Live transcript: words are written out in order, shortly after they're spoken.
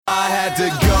I had to go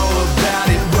about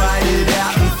it, write it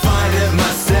out and find it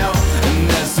myself. And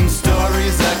there's some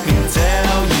stories I can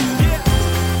tell you.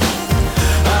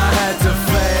 I had to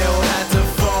fail, had to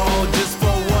fall just for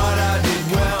what I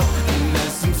did well. And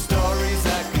there's some stories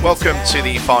I can Welcome to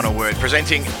the Final Word,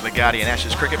 presenting the Guardian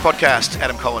Ashes Cricket Podcast.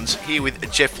 Adam Collins here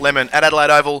with Jeff Lemon at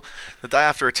Adelaide Oval. The day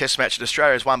after a test match that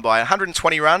Australia has won by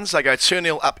 120 runs. They go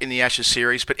 2-0 up in the Ashes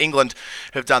series, but England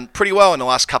have done pretty well in the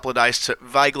last couple of days to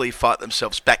vaguely fight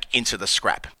themselves back into the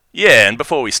scrap. Yeah, and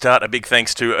before we start, a big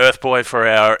thanks to Earthboy for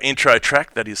our intro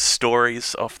track, that is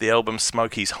Stories, off the album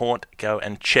Smokey's Haunt. Go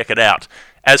and check it out.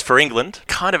 As for England,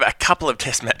 kind of a couple of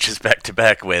test matches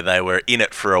back-to-back where they were in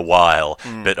it for a while,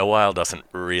 but a while doesn't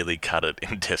really cut it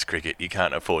in test cricket. You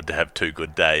can't afford to have two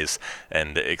good days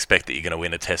and expect that you're going to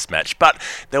win a test match. But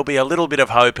there'll be a little bit of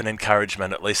hope and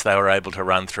encouragement. At least they were able to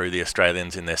run through the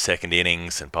Australians in their second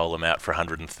innings and bowl them out for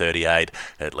 138.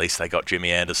 At least they got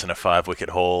Jimmy Anderson a 5-wicket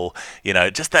haul. You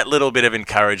know, just that little bit of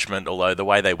encouragement, although the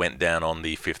way they went down on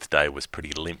the fifth day was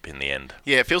pretty limp in the end.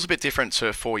 Yeah, it feels a bit different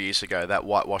to 4 years ago, that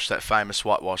whitewash, that famous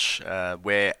whitewash,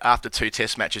 where after two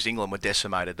test matches England were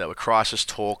decimated. There were crisis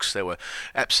talks, they were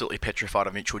absolutely petrified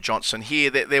of Mitchell Johnson. Here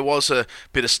there was a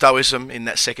bit of stoicism in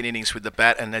that second innings with the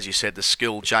bat, and as you said, the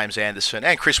skill James Anderson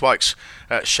and Chris Wokes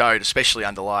showed, especially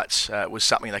under lights, was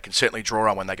something they can certainly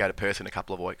draw on when they go to Perth in a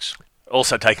couple of weeks.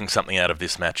 Also taking something out of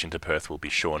this match into Perth will be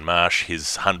Shaun Marsh.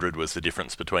 His 100 was the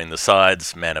difference between the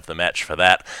sides, man of the match for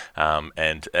that,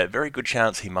 and a very good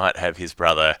chance he might have his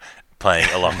brother playing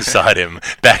alongside him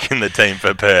back in the team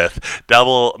for Perth.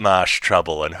 Double Marsh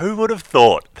trouble, and who would have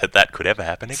thought that that could ever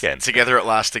happen again? Together at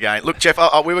last again. Look, Jeff,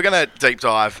 we were going to deep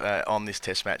dive on this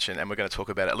test match, and we're going to talk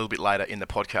about it a little bit later in the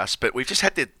podcast, but we've just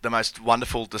had the most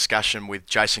wonderful discussion with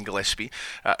Jason Gillespie,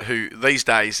 who these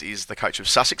days is the coach of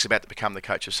Sussex, about to become the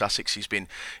coach of Sussex. He's been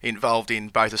involved in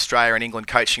both Australia and England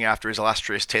coaching after his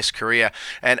illustrious test career,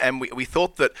 and we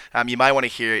thought that you may want to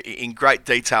hear in great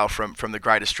detail from the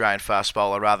great Australian fast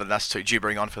bowler rather than us two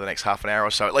gibbering on for the next half an hour or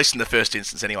so, at least in the first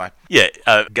instance anyway. Yeah,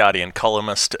 Guardian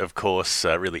columnist, of course,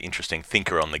 a really interesting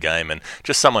thinker on the game, and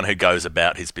just someone who goes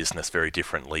about his business very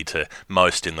differently to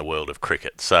most in the world of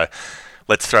cricket. So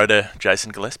let's throw to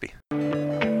Jason Gillespie.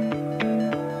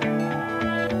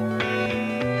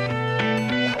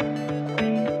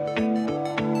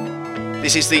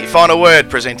 This is the Final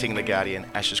Word, presenting the Guardian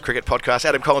Ashes Cricket Podcast.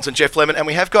 Adam Collins and Jeff Lemon, and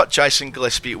we have got Jason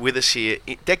Gillespie with us here,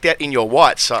 decked out in your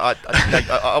whites. So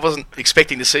I wasn't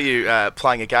expecting to see you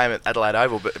playing a game at Adelaide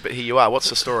Oval, but here you are. What's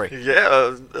the story?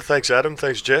 Yeah, thanks Adam,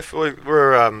 thanks Jeff.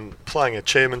 We're playing a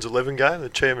Chairman's 11 game. The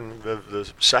chairman of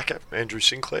the SACA, Andrew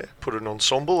Sinclair, put an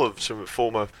ensemble of some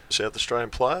former South Australian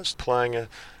players playing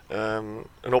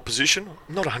an opposition.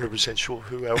 I'm not 100% sure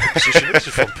who our opposition is,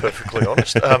 if I'm perfectly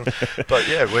honest. But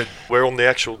yeah, we're on the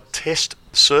actual test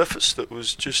surface that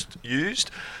was just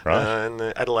used in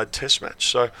the Adelaide Test match.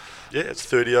 So yeah, it's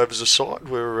 30 overs a side.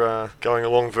 We're going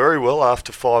along very well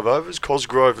after 5 overs.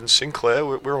 Cosgrove and Sinclair,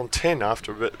 we're on 10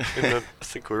 after a bit. I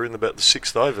think we're in about the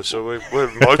 6th over, so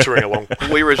we're motoring along.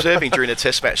 We were observing during the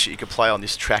Test match that you could play on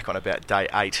this track on about day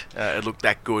 8. It looked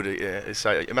that good,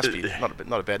 so it must be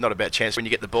not a bad chance when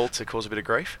you get the ball to cause a bit of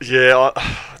grief. Yeah,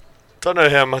 I don't know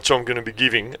how much I'm going to be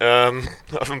giving. I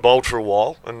haven't bowled for a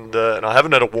while, and I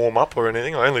haven't had a warm-up or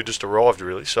anything. I only just arrived,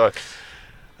 really. So,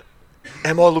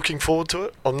 am I looking forward to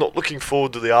it? I'm not looking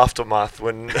forward to the aftermath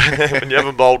when when you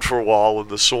haven't bowled for a while and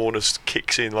the soreness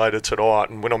kicks in later tonight,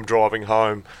 and when I'm driving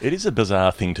home. It is a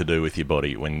bizarre thing to do with your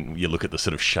body when you look at the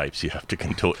sort of shapes you have to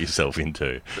contort yourself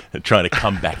into, trying to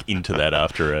come back into that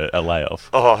after a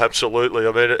layoff. Oh, absolutely.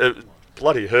 I mean, it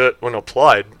bloody hurt when I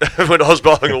played, when I was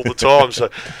bowling all the time, so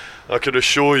I can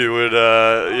assure you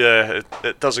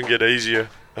it doesn't get easier.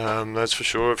 That's for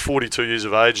sure. At 42 years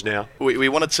of age now. We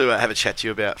wanted to have a chat to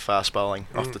you about fast bowling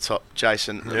off the top,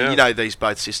 Jason. Yeah. You know these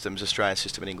both systems, Australian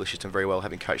system and English system, very well,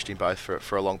 having coached in both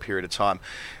for a long period of time.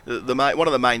 One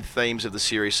of the main themes of the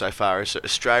series so far is that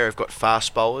Australia have got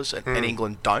fast bowlers and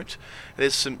England don't.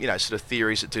 There's some sort of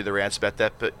theories that do the rounds about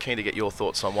that, but keen to get your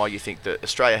thoughts on why you think that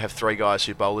Australia have 3 guys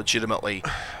who bowl legitimately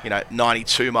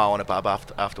 92 mile and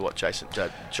above after what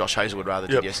Josh Hazlewood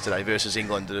did yesterday, versus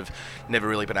England that have never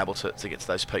really been able to get to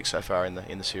those peaks so far in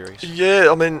the series. Yeah,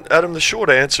 I mean, Adam, the short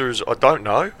answer is I don't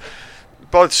know.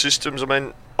 Both systems, I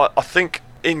mean, I think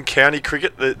in county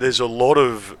cricket there's a lot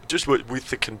of, just with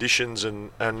the conditions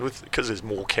and with, because there's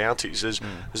more counties, there's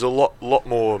a lot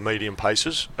more medium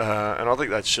paces, and I think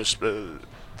that's just the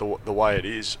way it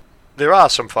is. There are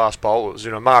some fast bowlers.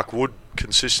 Mark Wood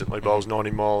consistently bowls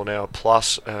 90 mile an hour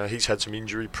plus. He's had some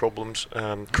injury problems.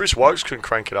 Chris Wokes can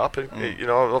crank it up. You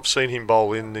know, I've seen him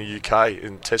bowl in the UK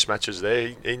in Test matches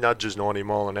there. He nudges 90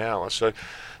 mile an hour. So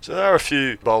there are a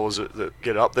few bowlers that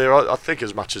get up there. I think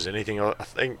as much as anything, I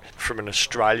think from an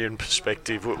Australian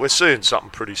perspective, we're seeing something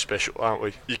pretty special, aren't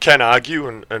we? You can argue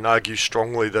and argue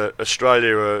strongly that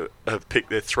Australia have picked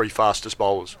their 3 fastest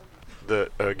bowlers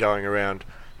that are going around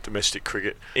domestic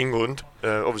cricket. England,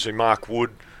 obviously Mark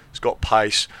Wood has got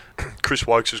pace. Chris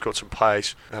Wokes has got some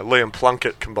pace. Liam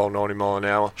Plunkett can bowl 90 mile an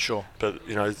hour. Sure. But,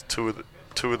 you know, two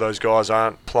of those guys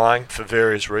aren't playing for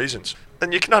various reasons.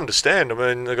 And you can understand. I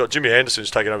mean, they've got Jimmy Anderson's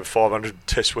taken over 500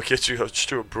 Test wickets. You've got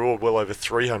Stuart Broad well over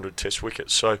 300 Test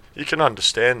wickets. So you can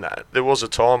understand that. There was a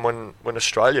time when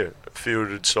Australia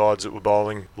fielded sides that were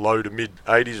bowling low to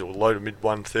mid-80s or low to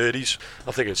mid-130s.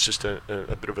 I think it's just a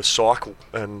bit of a cycle.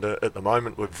 And at the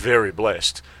moment, we're very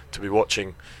blessed to be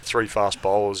watching 3 fast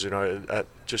bowlers, you know, at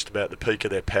just about the peak of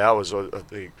their powers.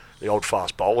 The old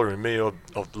fast bowler in me,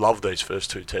 I've loved these first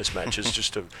 2 Test matches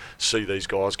just to see these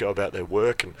guys go about their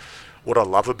work. And what I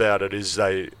love about it is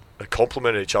they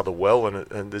complement each other well,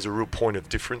 and there's a real point of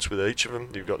difference with each of them.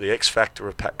 You've got the X factor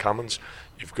of Pat Cummins,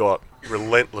 you've got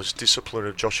relentless discipline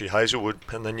of Joshy Hazlewood,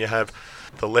 and then you have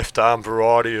the left arm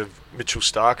variety of Mitchell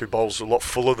Starc, who bowls a lot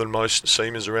fuller than most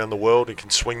seamers around the world. He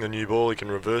can swing the new ball, he can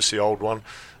reverse the old one,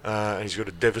 and he's got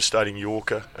a devastating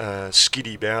Yorker,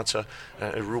 skiddy bouncer,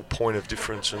 a real point of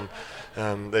difference,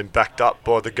 and then backed up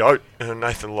by the GOAT,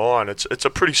 Nathan Lyon. It's a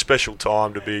pretty special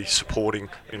time to be supporting,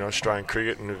 you know, Australian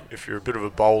cricket, and if you're a bit of a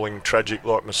bowling tragic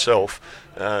like myself,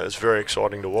 it's very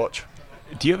exciting to watch.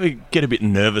 Do you ever get a bit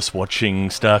nervous watching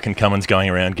Starc and Cummins going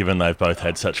around, given they've both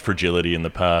had such fragility in the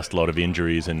past, a lot of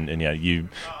injuries, and you know, you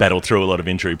battled through a lot of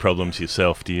injury problems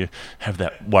yourself? Do you have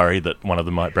that worry that one of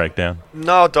them might break down?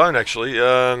 No, I don't actually.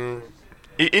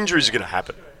 Injuries are going to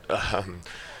happen.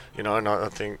 You know, and I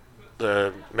think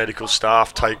the medical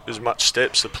staff take as much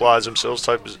steps, the players themselves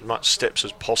take as much steps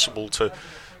as possible to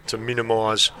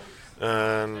minimise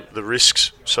the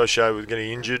risks associated with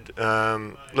getting injured.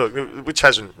 Look, which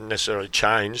hasn't necessarily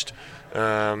changed.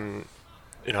 You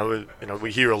know,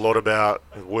 we hear a lot about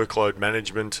workload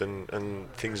management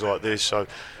and things like this. So,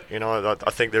 you know,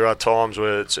 I think there are times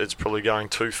where it's probably going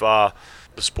too far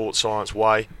the sports science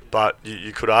way. But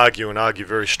you could argue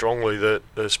very strongly that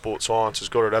the sports science has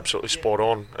got it absolutely spot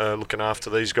on, looking after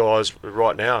these guys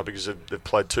right now, because they've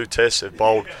played 2 tests, they've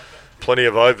bowled plenty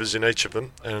of overs in each of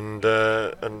them, and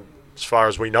as far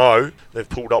as we know, they've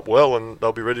pulled up well and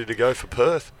they'll be ready to go for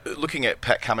Perth. Looking at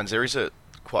Pat Cummins, there is a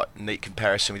quite neat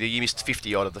comparison with you. You missed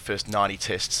 50 odd of the first 90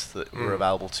 tests that were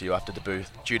available to you after debut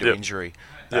due to injury.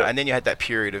 And then you had that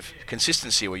period of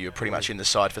consistency where you were pretty much in the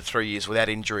side for 3 years without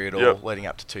injury at all, leading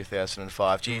up to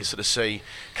 2005. Do you sort of see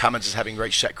Cummins as having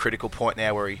reached that critical point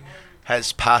now where he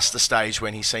has passed the stage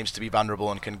when he seems to be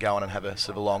vulnerable and can go on and have a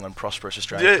sort of a long and prosperous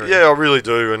Australian career? Yeah, I really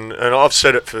do, and I've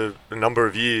said it for a number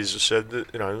of years. I said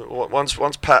that, you know, once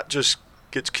Pat just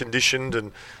gets conditioned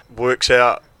and works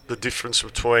out the difference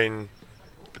between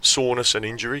soreness and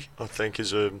injury, I think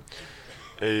is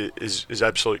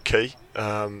absolute key.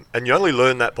 And you only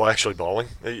learn that by actually bowling.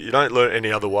 You don't learn it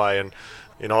any other way. And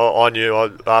you know, I knew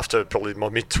after probably my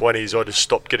mid-20s, I just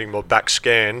stopped getting my back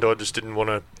scanned. I just didn't want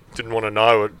to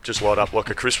know. It just light up like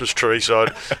a Christmas tree. So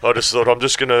I just thought, I'm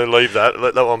just going to leave that,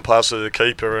 let that one pass to the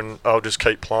keeper, and I'll just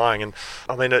keep playing. And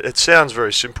I mean, it sounds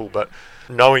very simple, but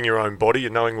knowing your own body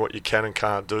and knowing what you can and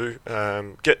can't do,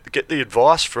 get the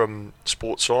advice from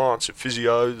sports science, the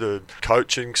physio, the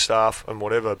coaching staff, and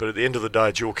whatever. But at the end of the day,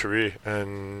 it's your career,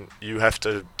 and you have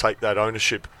to take that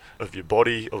ownership of your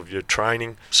body, of your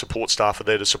training. Support staff are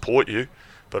there to support you,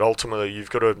 but ultimately you've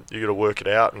got to work it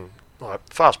out. And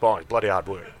fast bowling is bloody hard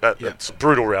work. That's a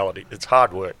brutal reality. It's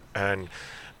hard work, and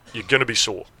you're going to be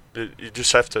sore. You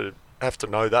just have to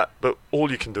know that, but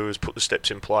all you can do is put the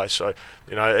steps in place. So,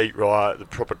 you know, eat right, the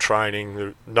proper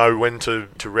training, know when to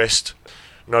rest,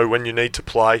 know when you need to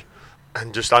play,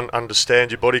 and just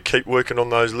understand your body. Keep working on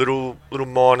those little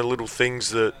minor little things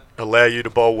that allow you to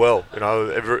bowl well. You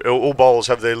know, all bowlers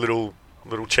have their little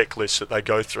checklists that they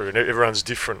go through, and everyone's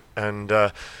different. And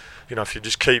you know, if you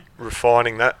just keep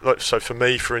refining that. Like, so for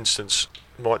me, for instance,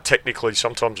 technically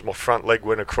sometimes my front leg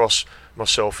went across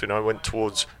myself, you know, went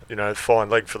towards, you know, fine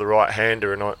leg for the right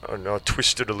hander, and I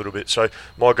twisted a little bit. So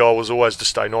my goal was always to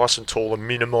stay nice and tall and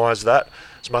minimise that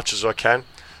as much as I can.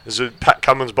 Pat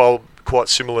Cummins bowled quite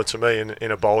similar to me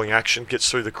in a bowling action, gets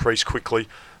through the crease quickly,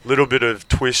 little bit of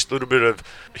twist, little bit of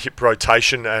hip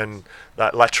rotation, and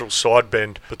that lateral side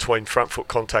bend between front foot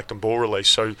contact and ball release.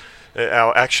 So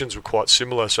our actions were quite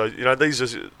similar. So, you know,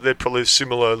 they're probably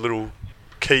similar little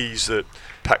keys that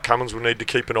Pat Cummins will need to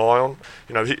keep an eye on.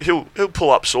 You know, he'll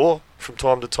pull up sore from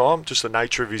time to time, just the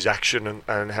nature of his action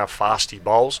and how fast he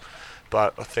bowls.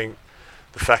 But I think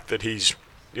the fact that he's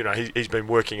been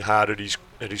working hard at his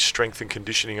strength and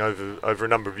conditioning over a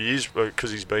number of years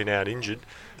because he's been out injured,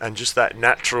 and just that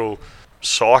natural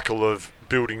cycle of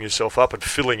building yourself up and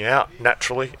filling out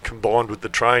naturally, combined with the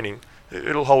training,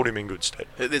 it'll hold him in good stead.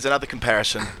 There's another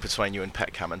comparison between you and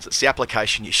Pat Cummins. It's the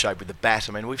application you showed with the bat.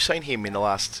 I mean, we've seen him in the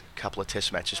last couple of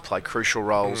Test matches play crucial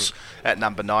roles at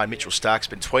number 9. Mitchell Stark's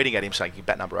been tweeting at him saying he can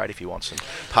bat number 8 if he wants and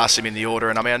pass him in the order.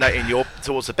 And I mean, I know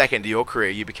towards the back end of your career,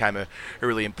 you became a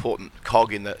really important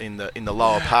cog in the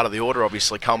lower part of the order,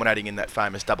 obviously culminating in that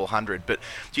famous double 100. But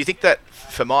do you think that,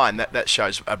 for mine, that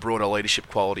shows a broader leadership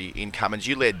quality in Cummins?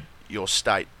 You led your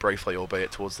state briefly,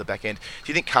 albeit towards the back end.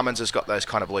 Do you think Cummins has got those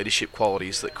kind of leadership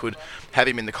qualities that could have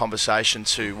him in the conversation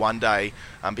to one day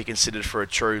be considered for a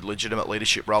true legitimate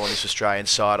leadership role in this Australian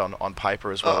side on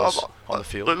paper as well as on the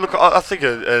field? Look, I think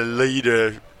a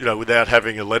leader, without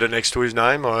having a letter next to his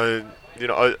name, I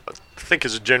think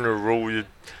as a general rule,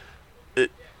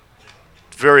 it's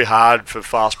very hard for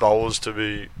fast bowlers to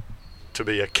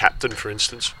be a captain, for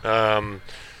instance.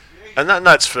 And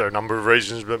that's for a number of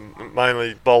reasons, but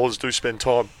mainly bowlers do spend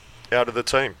time out of the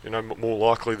team, more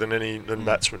likely than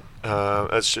batsmen.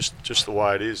 That's just the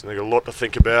way it is, and they've got a lot to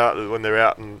think about when they're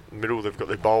out in the middle. They've got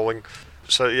their bowling,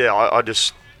 so yeah,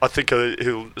 I think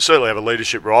he'll certainly have a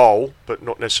leadership role, but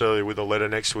not necessarily with a letter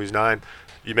next to his name.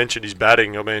 You mentioned his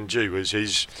batting. I mean, gee whiz,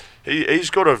 he's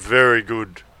got a very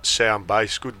good sound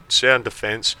base, good sound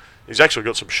defence. He's actually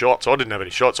got some shots. I didn't have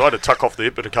any shots. I had to tuck off the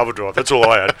hip and a cover drive. That's all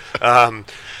I had.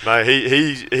 Mate,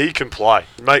 he can play.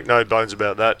 Make no bones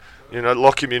about that.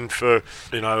 Lock him in for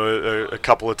a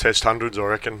couple of Test hundreds. I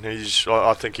reckon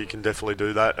I think he can definitely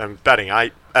do that. And batting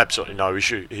 8, absolutely no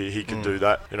issue. He can do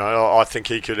that. I think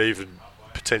he could even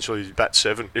potentially bat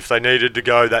 7 if they needed to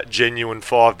go that genuine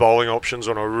 5 bowling options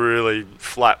on a really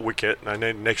flat wicket. And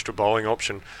they need an extra bowling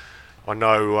option. I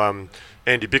know.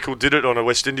 Andy Bickle did it on a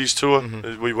West Indies tour.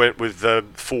 We went with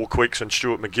 4 quicks and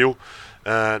Stuart McGill.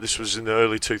 This was in the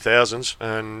early 2000s,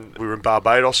 and we were in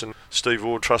Barbados, and Steve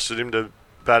Ward trusted him to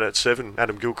bat at 7.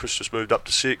 Adam Gilchrist just moved up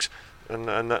to 6, and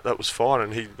that was fine.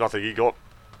 And I think he got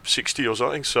 60 or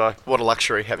something. So what a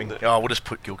luxury having. We'll just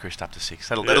put Gilchrist up to 6.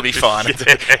 That'll be fine.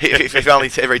 if only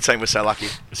every team was so lucky.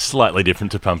 Slightly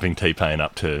different to pumping T-Pain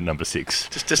up to number 6.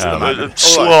 Just at the moment.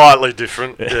 Slightly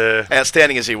different. Yeah.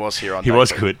 Outstanding as he was here on. He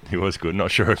was good.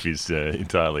 Not sure if he's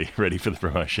entirely ready for the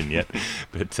promotion yet.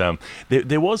 But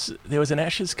there was an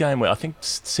Ashes game where I think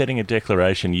setting a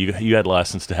declaration, you had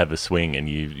license to have a swing and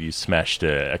you smashed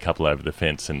a couple over the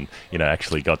fence and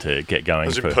actually got to get going. It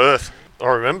was in Perth. I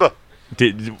remember.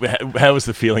 How was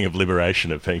the feeling of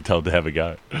liberation of being told to have a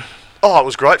go? Oh, it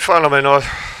was great fun. I mean,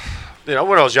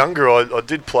 when I was younger, I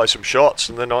did play some shots,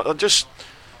 and then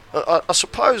I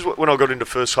suppose when I got into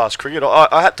first class cricket,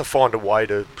 I had to find a way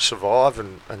to survive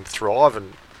and thrive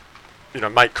and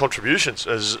make contributions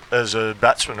as a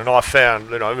batsman. And I found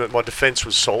my defence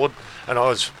was solid, and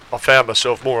I found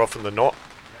myself more often than not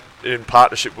in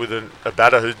partnership with a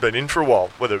batter who's been in for a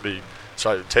while, whether it be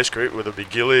Test cricket, whether it be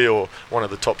Gilly or one of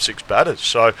the top 6 batters.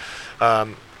 So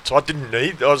I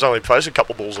was only facing a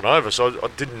couple of balls and over, so I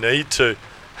didn't need to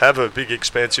have a big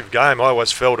expansive game. I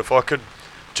always felt if I could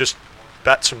just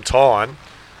bat some time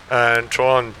and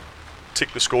try and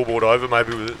tick the scoreboard over,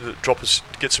 maybe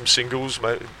get some singles,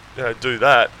 maybe, do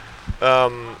that.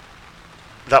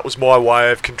 That was my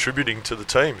way of contributing to the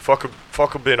team. If I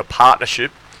could be in a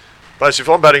partnership,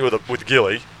 basically if I'm batting with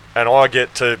Gilly and I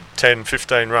get to 10,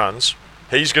 15 runs,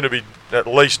 he's going to be at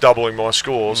least doubling my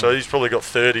score, so he's probably got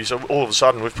 30. So all of a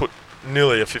sudden we've put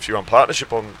nearly a 50-run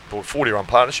partnership on, or 40-run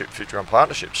partnership, 50-run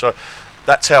partnership. So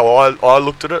that's how I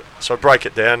looked at it. So I break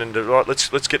it down into, right, let's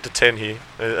get to 10 here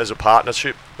as a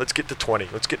partnership. Let's get to 20.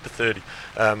 Let's get to 30.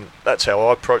 That's how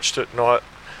I approached it, and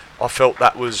I felt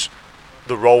that was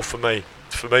the role for me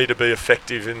to be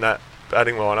effective in that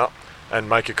batting lineup and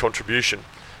make a contribution.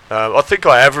 I think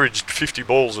I averaged 50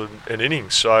 balls an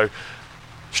innings, so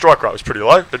strike rate was pretty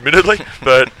low, admittedly,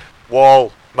 but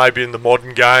while maybe in the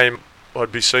modern game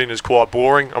I'd be seen as quite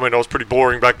boring. I mean, I was pretty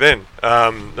boring back then,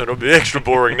 and I'll be extra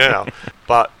boring now,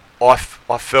 but I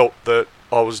felt that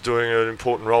I was doing an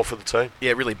important role for the team.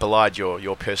 Yeah, it really belied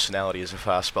your personality as a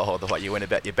fast bowler, the way you went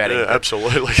about your batting. Yeah,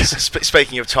 absolutely.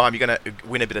 Speaking of time, you're going to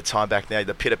win a bit of time back now.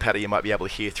 The pitter-patter you might be able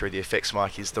to hear through the effects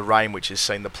mic is the rain, which has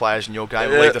seen the players in your game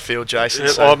leave the field, Jason.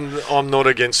 Yeah, so. I'm not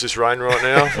against this rain right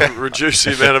now. Reduce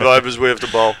the amount of overs we have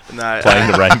to bowl. No,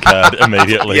 playing the rain card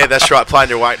immediately. Yeah, that's right, playing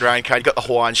your rain card. You've got the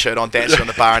Hawaiian shirt on, dancing on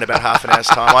the bar in about half an hour's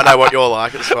time. I know what you're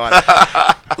like, it's fine.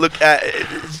 Look,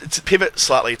 To pivot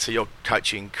slightly to your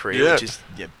coaching career, Yeah. which is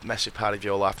a massive part of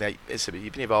your life now, as I said,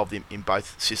 you've been involved in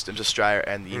both systems, Australia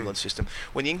and the England system.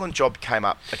 When the England job came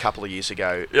up a couple of years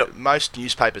ago, Yep. most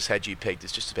newspapers had you pegged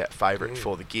as just about favourite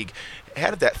for the gig. How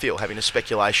did that feel, having a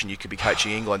speculation you could be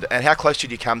coaching England? And how close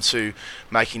did you come to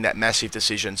making that massive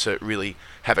decision to really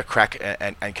have a crack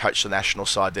and coach the national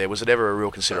side there? Was it ever a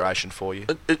real consideration for you?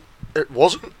 It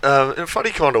wasn't. In a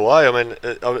funny kind of way. I mean,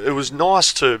 it was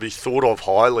nice to be thought of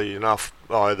highly enough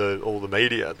by all the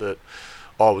media that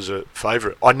I was a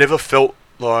favourite. I never felt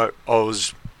like I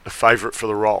was a favourite for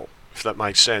the role, if that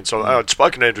makes sense. I'd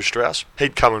spoken to Andrew Strauss.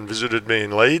 He'd come and visited me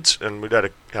in Leeds, and we'd had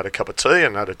a cup of tea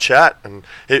and had a chat. And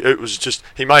it was just,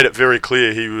 he made it very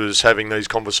clear he was having these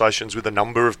conversations with a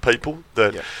number of people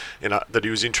that that he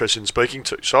was interested in speaking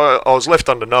to. So I was left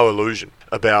under no illusion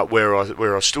about where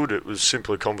I stood. It was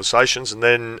simply conversations, and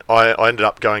then I ended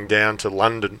up going down to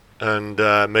London and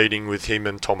meeting with him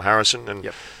and Tom Harrison, and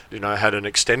had an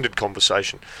extended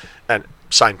conversation. And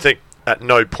same thing. At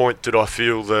no point did I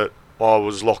feel that I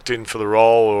was locked in for the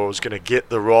role or I was going to get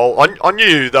the role. I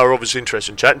knew they were obviously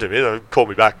interested in chatting to me. They called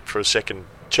me back for a second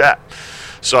chat.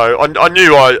 So I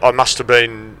knew I must have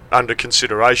been under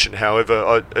consideration.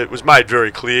 However, it was made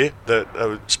very clear that I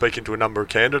was speaking to a number of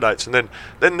candidates. And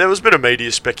then there was a bit of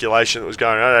media speculation that was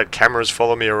going on. I had cameras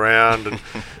follow me around,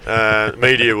 and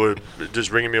media were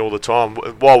just ringing me all the time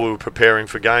while we were preparing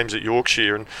for games at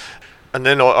Yorkshire. And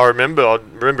then I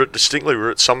remember it distinctly. We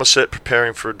were at Somerset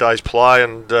preparing for a day's play,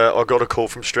 and I got a call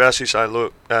from Straussy saying,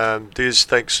 "Look, Diz,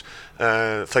 thanks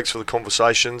for the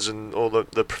conversations and all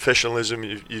the professionalism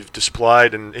you've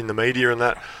displayed in the media and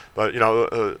that. But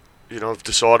I've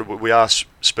decided we are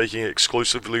speaking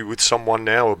exclusively with someone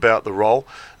now about the role.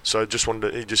 So he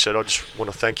just said, I just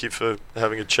want to thank you for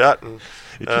having a chat." And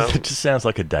it just sounds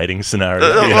like a dating scenario.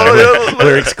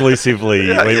 We're exclusively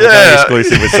we're going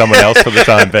exclusive with someone else for the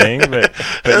time being, but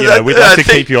we'd like to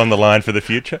keep you on the line for the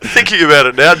future. Thinking about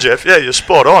it now, Jeff, you're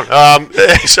spot on.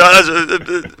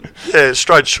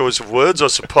 Strange choice of words, I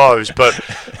suppose, but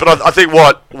I think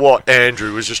what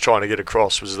Andrew was just trying to get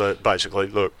across was that basically,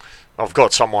 look, I've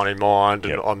got someone in mind,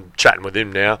 and I'm chatting with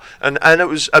him now, and it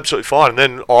was absolutely fine. And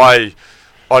then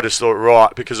I just thought,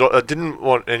 right, because I didn't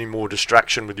want any more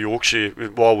distraction with Yorkshire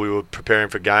while we were preparing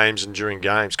for games and during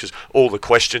games, because all the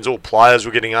questions, all players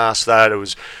were getting asked that. It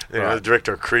was, the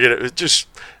director of cricket. It was just,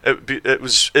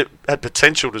 it had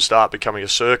potential to start becoming a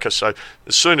circus. So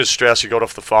as soon as Straussy got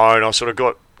off the phone, I sort of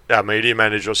got our media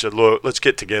manager. I said, look, let's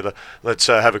get together. Let's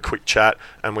have a quick chat,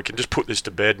 and we can just put this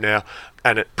to bed now.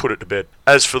 And it put it to bed.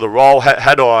 As for the role,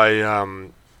 had I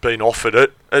been offered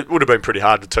it would have been pretty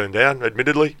hard to turn down,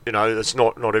 admittedly. It's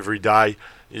not every day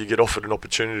you get offered an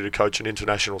opportunity to coach an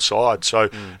international side. So,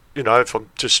 if I'm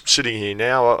just sitting here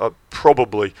now, I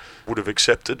probably would have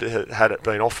accepted had it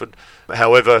been offered.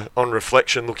 However, on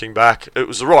reflection, looking back, it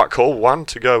was the right call, one,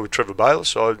 to go with Trevor Bayliss.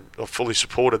 So I fully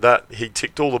supported that. He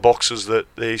ticked all the boxes that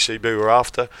the ECB were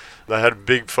after. They had a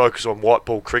big focus on white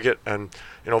ball cricket, and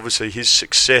obviously his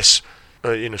success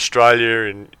in Australia,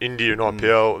 in India, and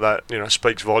IPL, that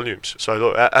speaks volumes. So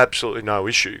look, absolutely no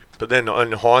issue. But then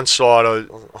in hindsight,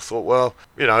 I thought, well,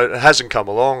 it hasn't come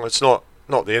along. It's not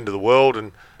the end of the world,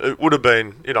 and it would have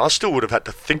been. I still would have had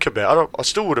to think about it. I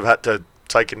still would have had to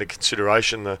take into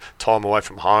consideration the time away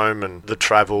from home and the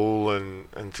travel and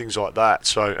things like that.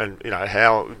 So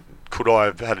how could I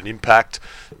have had an impact?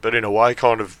 But in a way,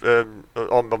 kind of,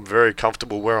 I'm very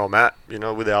comfortable where I'm at,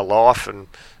 with our life, and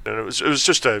it was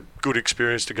just a good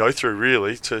experience to go through,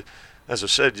 really. As I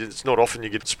said, it's not often you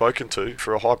get spoken to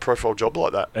for a high-profile job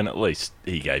like that. And at least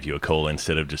he gave you a call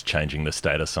instead of just changing the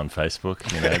status on Facebook.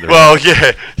 Well,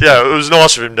 yeah, it was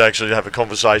nice of him to actually have a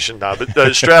conversation. No, but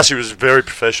Straussy was very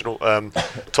professional.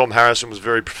 Tom Harrison was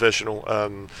very professional.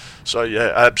 So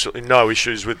yeah, absolutely no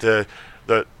issues with the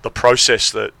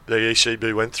process that the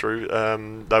ECB went through.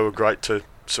 They were great to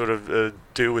sort of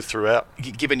deal with throughout.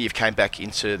 Given you've came back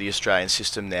into the Australian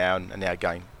system now and now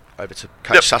going over to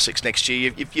coach Sussex next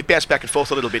year, you've bounced back and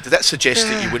forth a little bit. Does that suggest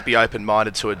that you would be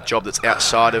open-minded to a job that's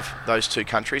outside of those two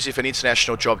countries? If an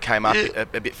international job came up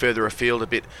a bit further afield, of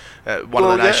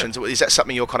the nations, is that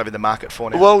something you're kind of in the market for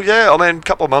now? Well, yeah. I mean, a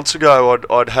couple of months ago,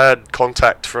 I'd had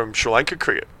contact from Sri Lanka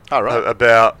Cricket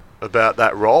about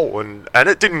that role, and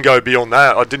it didn't go beyond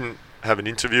that. I didn't have an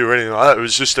interview or anything like that. It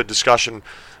was just a discussion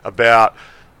about,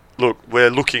 look, we're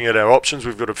looking at our options.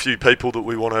 We've got a few people that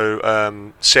we want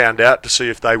to sound out to see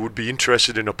if they would be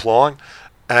interested in applying.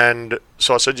 And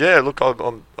so I said, yeah, look,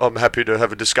 I'm happy to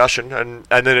have a discussion. And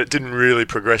then it didn't really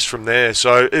progress from there.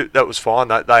 So that was fine.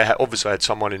 They obviously had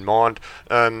someone in mind,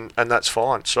 and that's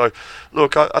fine. So,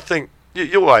 look, I think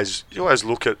you always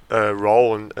look at a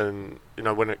role and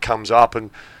when it comes up, and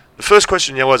the first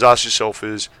question you always ask yourself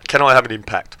is, can I have an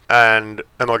impact? And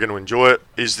am I going to enjoy it?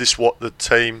 Is this what the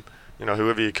team,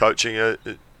 whoever you're coaching,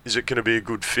 is it going to be a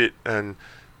good fit? And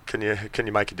can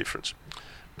you make a difference?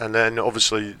 And then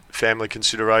obviously family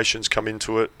considerations come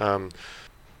into it.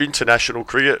 International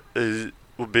cricket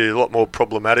would be a lot more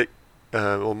problematic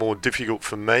or more difficult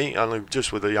for me, only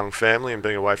just with a young family and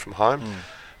being away from home.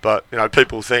 But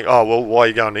people think, oh well, why are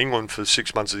you going to England for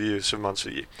 6 months of the year, 7 months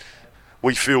of the year?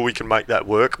 We feel we can make that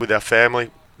work with our family.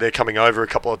 They're coming over a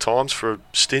couple of times for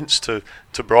stints to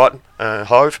Brighton,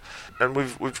 Hove, and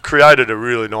we've created a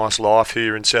really nice life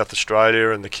here in South Australia,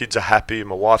 and the kids are happy and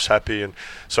my wife's happy. And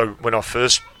so when I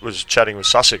first was chatting with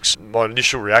Sussex, my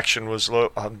initial reaction was,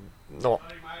 look, I'm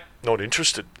not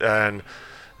interested, and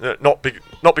not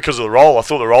because of the role. I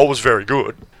thought the role was very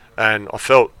good, and I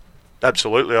felt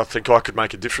absolutely, I think I could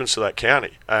make a difference to that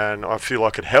county, and I feel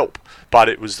I could help. But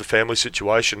it was the family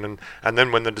situation, and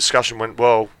then when the discussion went,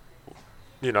 well,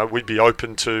 we'd be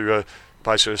open to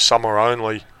basically a summer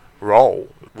only role.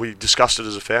 We discussed it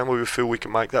as a family. We feel we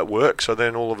can make that work. So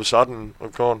then all of a sudden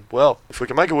I've gone, well, if we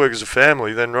can make it work as a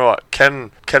family, then right,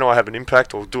 can I have an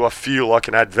impact, or do I feel I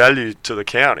can add value to the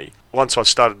county? Once I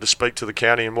started to speak to the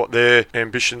county and what their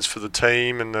ambitions for the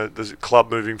team and the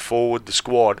club moving forward, the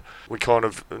squad, we kind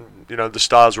of, the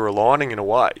stars were aligning in a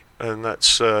way, and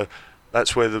that's where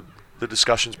the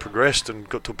discussions progressed and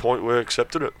got to a point where I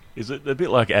accepted it. Is it a bit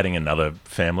like adding another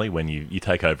family when you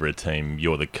take over a team?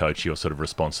 You're the coach, you're sort of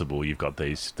responsible, you've got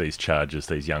these charges,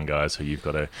 these young guys who you've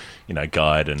got to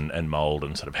guide and mould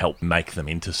and sort of help make them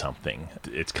into something.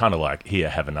 It's kind of like, here,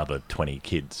 have another 20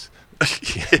 kids.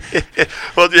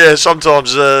 Well, yeah,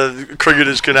 sometimes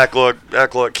cricketers can act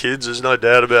like kids. There's no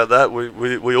doubt about that.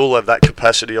 We all have that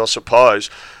capacity, I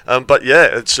suppose. But yeah,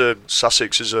 it's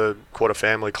Sussex is quite a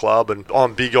family club, and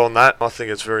I'm big on that. I think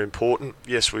it's very important.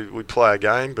 Yes, we play a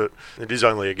game, but it is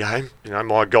only a game.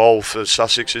 My goal for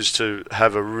Sussex is to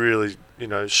have a really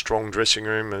strong dressing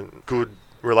room and good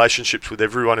relationships with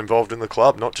everyone involved in the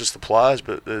club, not just the players,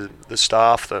 but the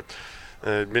staff, the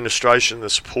administration,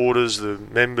 the supporters, the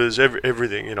members,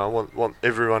 everything. I want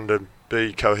everyone to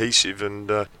be cohesive, and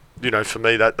for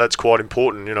me that's quite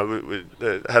important. We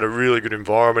had a really good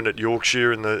environment at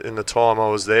Yorkshire in the time I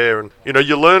was there, and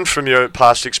you learn from your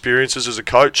past experiences as a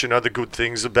coach. The good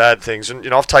things, the bad things, and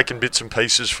I've taken bits and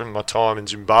pieces from my time in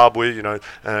Zimbabwe,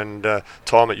 and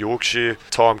time at Yorkshire,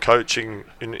 time coaching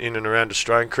in and around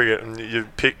Australian cricket, and you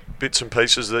pick bits and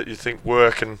pieces that you think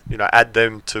work and add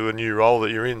them to a new role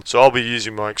that you're in. So I'll be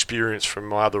using my experience from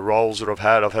my other roles that I've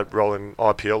had. I've had a role in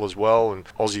IPL as well, and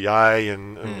Aussie A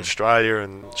and Australia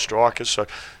and strikers. So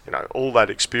all that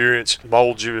experience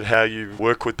moulds you in how you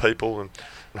work with people, and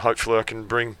hopefully I can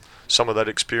bring some of that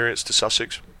experience to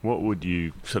Sussex. What would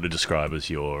you sort of describe as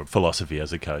your philosophy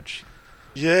as a coach?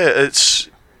 Yeah, it's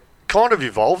kind of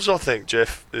evolves, I think,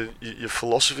 Jeff, your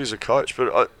philosophy as a coach.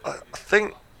 But I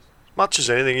think, much as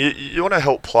anything, you want to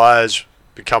help players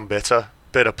become better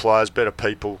players, better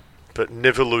people, but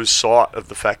never lose sight of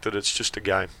the fact that it's just a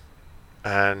game.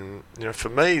 And for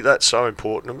me, that's so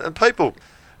important. And people,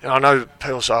 I know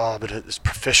people say, oh, but it's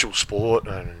professional sport,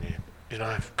 and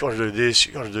you've got to do this,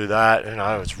 you've got to do that.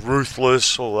 It's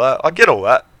ruthless, all that. I get all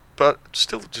that, but it's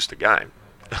still just a game.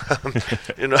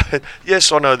 Yes,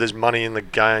 I know there's money in the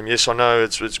game. Yes, I know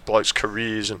it's blokes'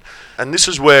 careers, and this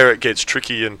is where it gets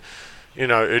tricky. And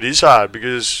it is hard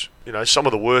because, some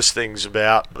of the worst things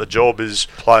about the job is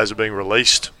players are being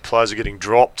released, players are getting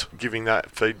dropped, giving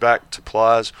that feedback to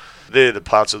players. They're the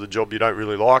parts of the job you don't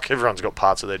really like. Everyone's got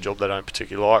parts of their job they don't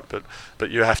particularly like,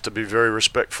 but you have to be very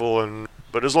respectful.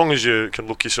 But as long as you can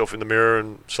look yourself in the mirror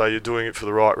and say you're doing it for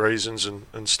the right reasons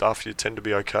and stuff, you tend to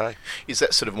be okay. Is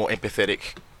that sort of more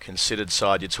empathetic, considered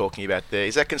side you're talking about there?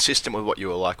 Is that consistent with what you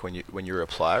were like when you were a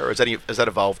player, or has that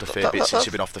evolved a fair bit since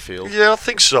you've been off the field? Yeah, I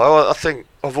think so. I think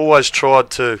I've always tried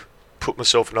to put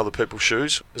myself in other people's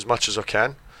shoes as much as I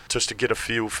can, just to get a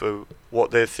feel for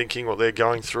what they're thinking, what they're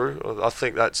going through. I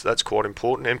think that's quite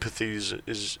important. Empathy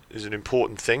is an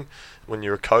important thing when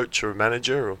you're a coach or a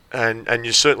manager, and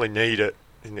you certainly need it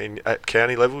at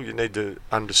county level. You need to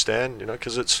understand,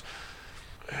 because it's,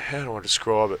 how do I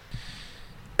describe it?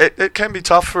 It can be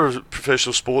tough for a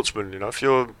professional sportsman. If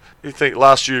you think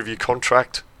last year of your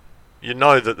contract, you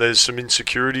know that there's some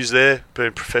insecurities there, being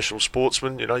a professional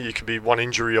sportsman. You know, you could be one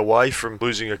injury away from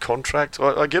losing a contract.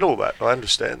 I get all that. I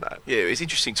understand that. Yeah, it was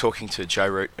interesting talking to Joe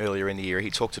Root earlier in the year.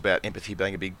 He talked about empathy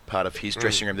being a big part of his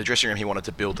dressing room. The dressing room he wanted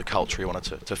to build the culture, he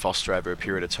wanted to foster over a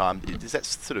period of time. Is that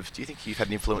sort of, do you think you've had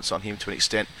an influence on him to an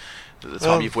extent, the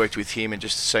time you've worked with him and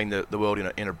just seeing the world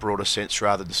in a broader sense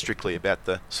rather than strictly about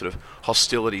the sort of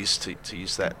hostilities, to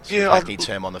use that sort of hackney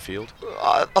term, on the field?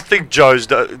 I think Joe's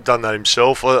done that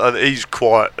himself. He's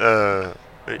quite...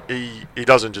 He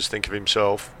doesn't just think of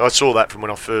himself. I saw that from when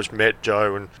I first met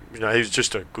Joe, and he was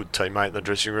just a good teammate in the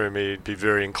dressing room. He'd be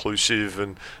very inclusive,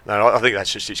 and I think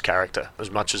that's just his character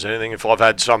as much as anything. If I've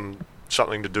had something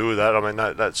to do with that, I mean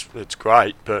it's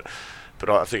great, but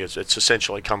I think it's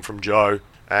essentially come from Joe.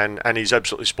 And he's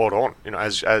absolutely spot on.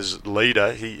 As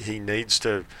leader, he needs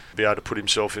to be able to put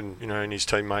himself in in his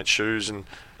teammates' shoes and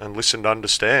listen to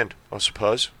understand, I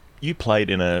suppose. You played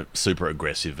in a super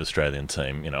aggressive Australian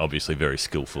team, obviously very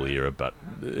skillful era, but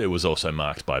it was also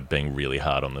marked by being really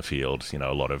hard on the field,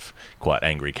 a lot of quite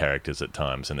angry characters at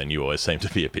times, and then you always seem to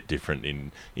be a bit different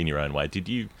in your own way. Did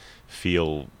you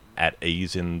feel at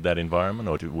ease in that environment,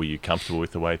 or were you comfortable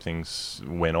with the way things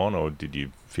went on, or did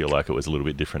you feel like it was a little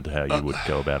bit different to how you would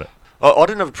go about it? I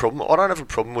didn't have a problem. I don't have a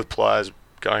problem with players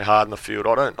going hard in the field.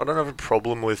 I don't have a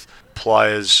problem with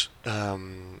players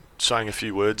saying a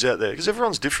few words out there, because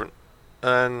everyone's different,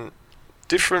 and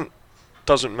different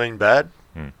doesn't mean bad.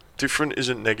 Different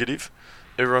isn't negative.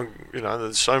 Everyone,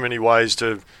 there's so many ways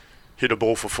to hit a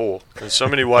ball for four. There's so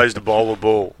many ways to bowl a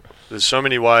ball. There's so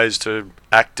many ways to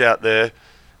act out there.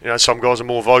 Some guys are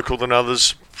more vocal than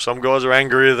others. Some guys are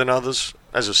angrier than others.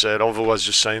 As I said, I've always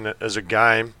just seen it as a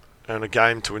game, and a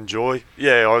game to enjoy.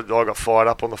 Yeah, I got fired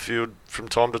up on the field from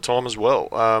time to time as well.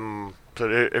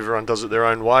 But everyone does it their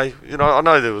own way. I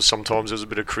know there was a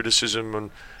bit of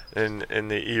criticism in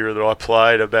the era that I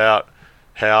played about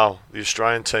how the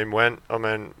Australian team went. I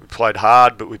mean, we played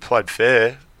hard, but we played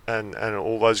fair. And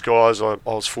all those guys I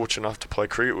was fortunate enough to play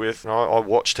cricket with, and I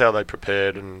watched how they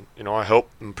prepared, and I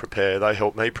helped them prepare. They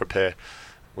helped me prepare.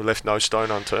 We left no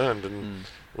stone unturned, and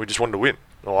we just wanted to win.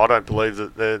 I don't believe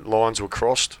that their lines were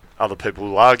crossed. Other people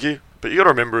will argue, but you got to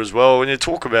remember as well, when you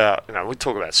talk about, we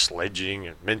talk about sledging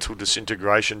and mental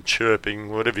disintegration, chirping,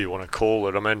 whatever you want to call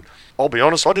it. I mean, I'll be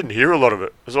honest, I didn't hear a lot of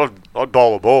it, because I'd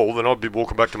bowl a ball, then I'd be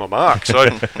walking back to my mark. So,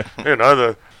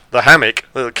 the hammock,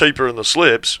 the keeper and the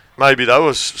slips, maybe they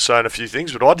were saying a few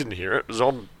things, but I didn't hear it, because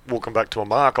I'm walking back to my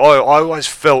mark. I always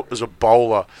felt as a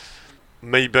bowler,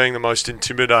 me being the most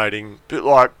intimidating, a bit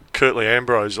like Curtly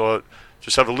Ambrose,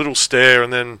 just have a little stare,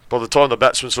 and then by the time the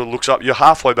batsman sort of looks up, you're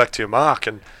halfway back to your mark.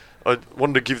 And I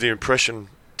wanted to give the impression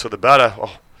to the batter,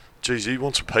 geez, he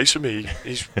wants a piece of me.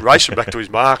 He's racing back to his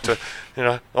mark.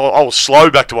 I was slow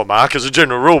back to my mark as a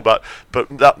general rule, but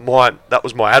that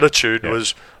was my attitude. Yeah.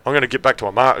 Was I'm going to get back to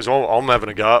my mark. Because I'm having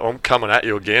a go. I'm coming at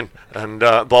you again, and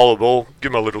bowl a ball,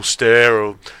 give him a little stare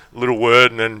or a little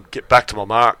word, and then get back to my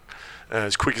mark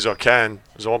as quick as I can,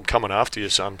 as I'm coming after you,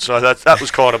 son. So that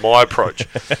was kind of my approach.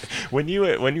 When you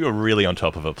were really on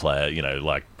top of a player,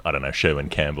 like, I don't know, Sherwin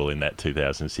Campbell in that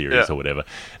 2000 series or whatever,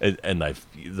 and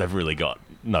they've really got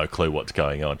no clue what's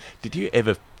going on. Did you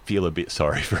ever feel a bit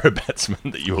sorry for a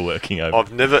batsman that you were working over?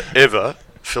 I've never ever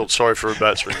felt sorry for a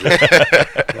batsman.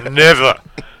 Never.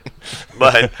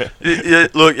 Mate,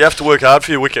 look, you have to work hard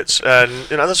for your wickets, and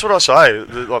that's what I say.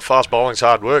 Like, fast bowling's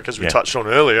hard work, as we touched on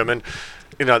earlier. I mean,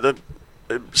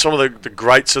 some of the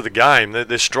greats of the game,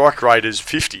 their strike rate is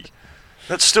 50.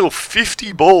 That's still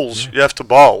 50 balls you have to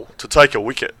bowl to take a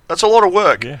wicket. That's a lot of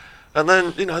work. Yeah. And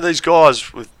then, these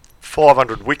guys with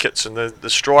 500 wickets and the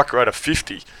strike rate of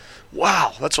 50.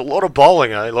 Wow, that's a lot of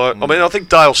bowling, eh? I mean, I think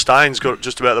Dale Stein's got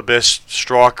just about the best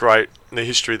strike rate in the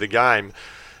history of the game,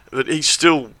 but he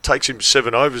still takes him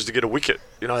 7 overs to get a wicket.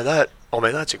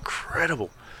 That's incredible.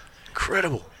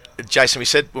 Incredible. Jason, we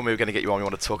said when we were going to get you on, we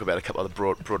want to talk about a couple of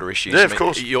the broader issues. Yeah, of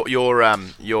course.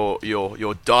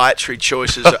 Your dietary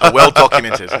choices are well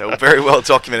documented, very well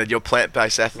documented. Your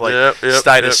plant-based athlete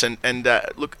status, and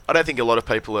look, I don't think a lot of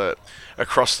people are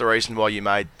across the reason why you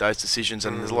made those decisions,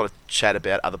 and there's a lot of chat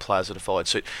about other players that have followed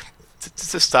suit.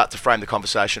 To start to frame the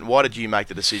conversation, why did you make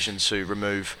the decision to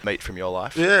remove meat from your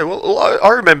life? Yeah, well, I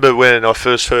remember when I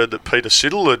first heard that Peter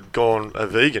Siddle had gone a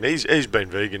vegan. He's been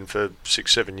vegan for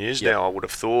 6-7 years now, I would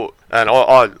have thought. And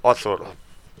I thought,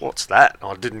 what's that?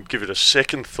 I didn't give it a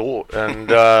second thought. And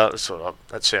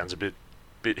that sounds a bit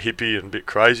hippie and a bit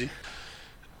crazy.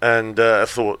 And I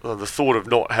thought, the thought of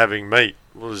not having meat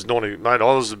was not... Mate,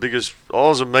 I was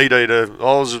a meat eater.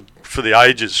 I was for the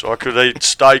ages. I could eat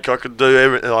steak. I could do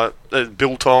everything, like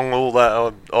biltong, all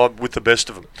that. I with the best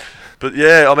of them. But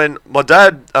yeah, I mean, my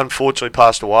dad unfortunately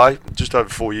passed away just over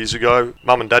 4 years ago.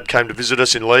 Mum and Dad came to visit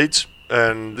us in Leeds,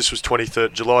 and this was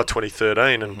July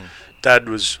 2013, and Dad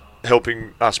was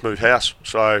helping us move house.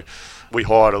 So we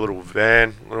hired a little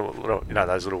van,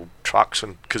 those little trucks,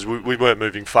 and because we weren't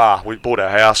moving far. We bought our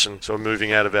house, and so we're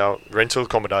moving out of our rental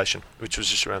accommodation, which was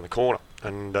just around the corner.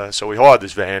 And so we hired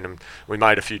this van, and we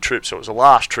made a few trips. So it was the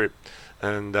last trip,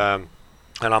 and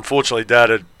unfortunately, Dad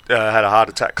had a heart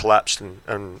attack, collapsed,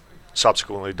 and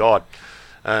subsequently died.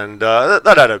 And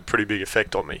that had a pretty big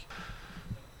effect on me.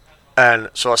 And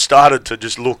so I started to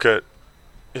just look at,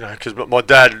 because my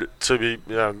dad, to be,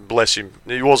 bless him,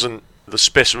 he wasn't the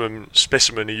specimen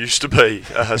he used to be,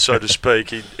 so to speak.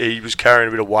 He was carrying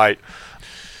a bit of weight.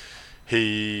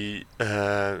 I'd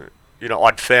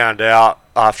found out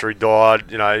after he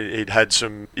died, he'd had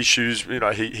some issues.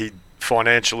 He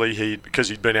financially, because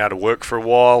he'd been out of work for a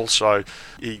while, so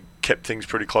he kept things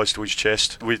pretty close to his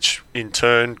chest, which in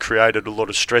turn created a lot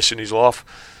of stress in his life.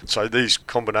 So these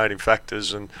combinating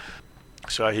factors, and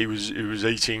so he was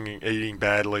eating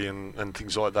badly and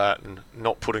things like that, and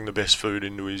not putting the best food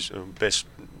into his best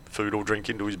food or drink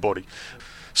into his body.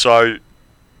 So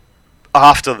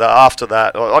after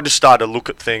that, I just started to look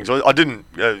at things. I didn't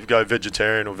go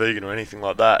vegetarian or vegan or anything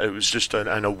like that. It was just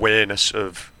an awareness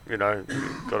of, got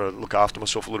to look after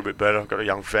myself a little bit better. I've got a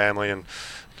young family, and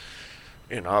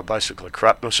I basically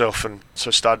crapped myself, and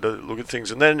so started to look at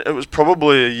things. And then it was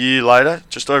probably a year later,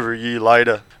 just over a year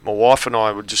later, my wife and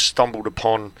I just stumbled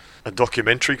upon a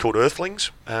documentary called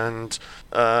Earthlings, and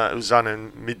it was done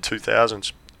in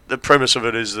mid-2000s. The premise of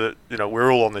it is that,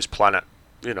 we're all on this planet.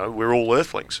 We're all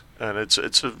Earthlings, and it's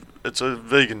a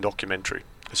vegan documentary,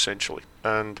 essentially.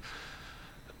 And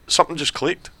something just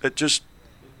clicked. It just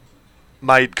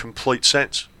made complete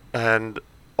sense. And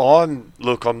I'm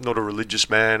not a religious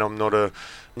man. I'm not a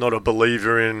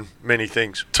believer in many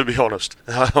things, to be honest.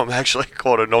 I'm actually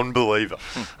quite a non-believer.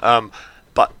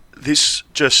 But this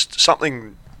just,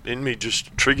 something in me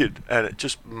just triggered, and it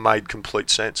just made complete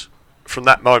sense. From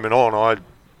that moment on,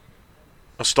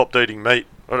 I stopped eating meat.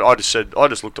 I just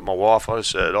looked at my wife. I just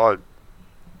said, I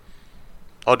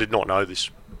did not know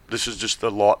this. This is just the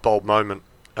light bulb moment,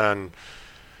 and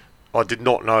I did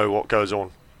not know what goes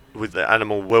on with the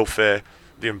animal welfare,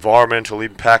 the environmental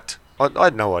impact. I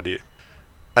had no idea.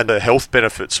 And the health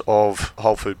benefits of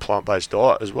whole food plant-based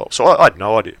diet as well. So I had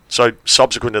no idea. So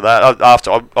subsequent to that,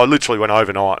 I literally went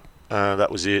overnight.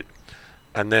 That was it.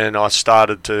 And then I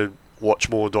started to watch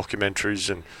more documentaries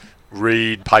and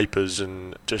read papers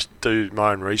and just do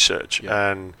my own research. Yep.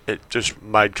 And it just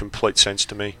made complete sense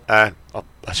to me. And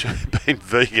I've been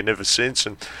vegan ever since.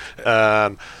 And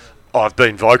I've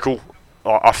been vocal.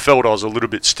 I felt I was a little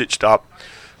bit stitched up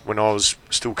when I was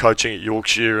still coaching at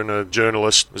Yorkshire, and a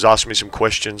journalist was asking me some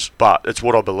questions, but it's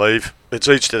what I beve. It's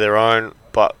each to their own,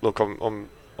 but look, I'm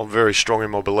very strong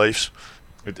in my beliefs.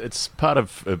 It's part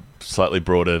of a slightly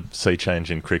broader sea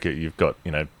change in cricket. You've got,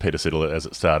 Peter Siddle as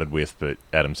it started with, but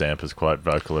Adam Zampa's quite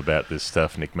vocal about this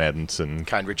stuff, Nick Maddinson.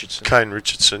 Kane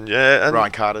Richardson, yeah. And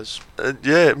Ryan Carter's.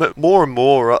 More and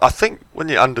more, I think when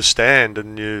you understand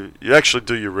and you actually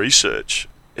do your research,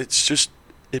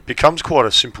 it becomes quite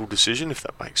a simple decision, if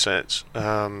that makes sense.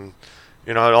 I've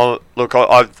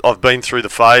been through the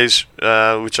phase,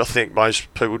 which I think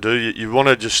most people do. You want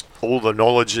to just, all the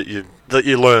knowledge that you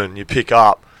learn, you pick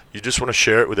up, you just want to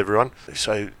share it with everyone.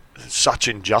 So there's such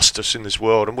injustice in this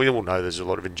world, and we all know there's a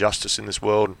lot of injustice in this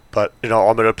world. But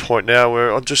I'm at a point now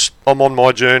where I'm on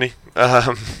my journey,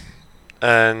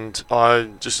 and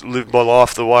I just live my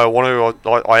life the way I want to.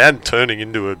 I am turning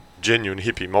into a genuine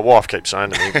hippie. My wife keeps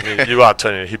saying to me, "You are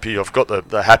turning a hippie." I've got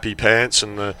the happy pants,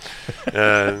 and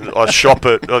I shop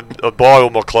I buy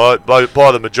all my clothes,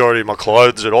 buy the majority of my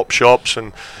clothes at op shops,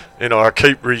 and I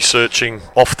keep researching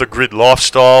off the grid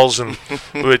lifestyles, and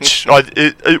which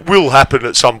it will happen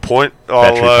at some point.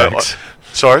 Battery packs.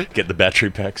 Sorry, get the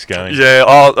battery packs going.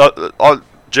 Yeah,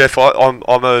 Jeff,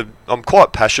 I'm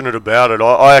quite passionate about it.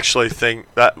 I actually think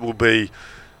that will be.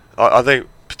 I think,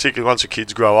 particularly once the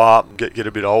kids grow up and get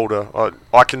a bit older,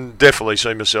 I can definitely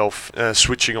see myself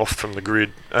switching off from the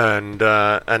grid and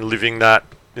living that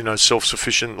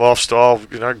self-sufficient lifestyle.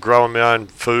 Growing my own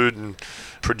food and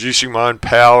producing my own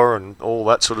power and all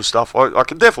that sort of stuff. I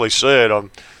can definitely see it.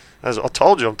 As I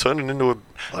told you, I'm turning into a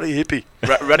bloody hippie.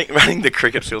 Running the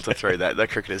cricket filter through that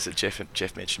cricketers that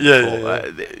Jeff mentioned before.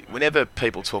 Whenever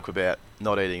people talk about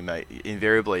not eating meat,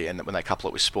 invariably, and when they couple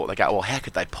it with sport, they go, "Well, how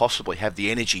could they possibly have the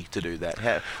energy to do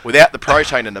that? Without the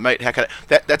protein in the meat, how could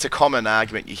that's a common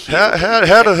argument you hear.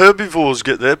 How do herbivores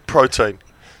get their protein?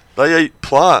 They eat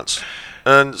plants.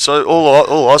 And so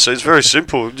all I see is very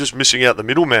simple, just missing out the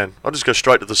middleman. I just go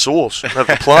straight to the source and have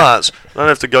the plants. I don't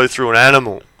have to go through an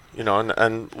animal,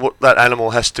 and what that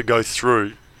animal has to go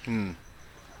through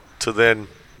to then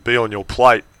be on your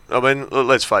plate. I mean,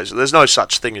 let's face it, there's no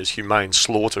such thing as humane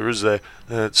slaughter, is there?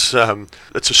 It's a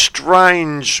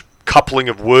strange coupling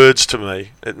of words to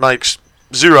me. It makes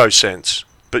zero sense.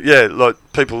 But yeah, like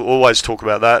people always talk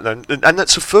about that, and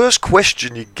that's the first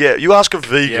question you get. You ask a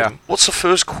vegan, what's the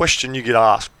first question you get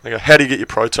asked? They go, how do you get your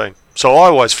protein? So I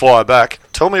always fire back,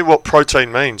 tell me what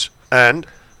protein means. And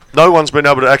no one's been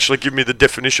able to actually give me the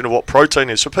definition of what protein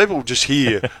is. So people just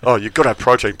hear, oh, you've got to have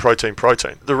protein.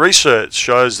 The research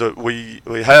shows that we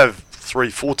have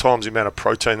 3-4 times the amount of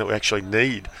protein that we actually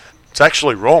need. It's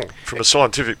actually wrong from a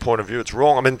scientific point of view. It's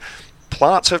wrong. I mean,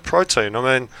 plants have protein.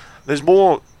 I mean, there's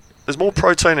more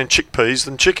protein in chickpeas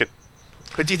than chicken.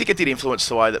 But do you think it did influence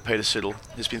the way that Peter Siddle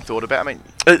has been thought about? I mean,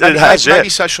 maybe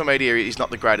social media is not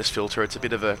the greatest filter. It's a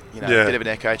bit of a bit of an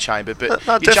echo chamber. But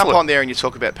No, you jump definitely. on there and you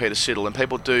talk about Peter Siddle, and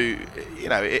people do,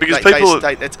 Because people-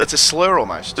 it's a slur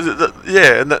almost.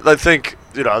 And they think,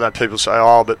 that people say,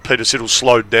 oh, but Peter Siddle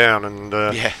slowed down and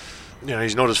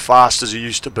he's not as fast as he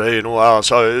used to be and all that.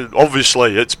 So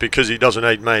obviously it's because he doesn't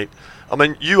eat meat. I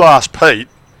mean, you ask Pete,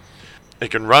 he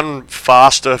can run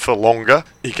faster for longer,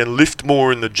 he can lift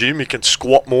more in the gym, he can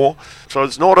squat more. So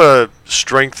it's not a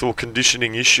strength or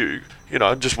conditioning issue.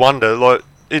 Just wonder, like,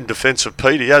 in defence of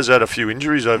Pete, he has had a few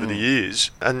injuries over the years,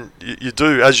 and you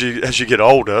do, as you get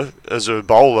older, as a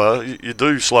bowler, you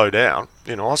do slow down.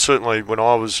 I certainly, when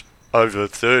I was over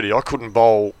 30, I couldn't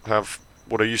have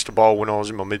what I used to bowl when I was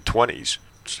in my mid-20s.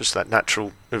 It's just that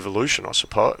natural evolution, I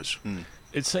suppose.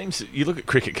 It seems, you look at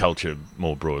cricket culture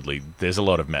more broadly, there's a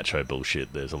lot of macho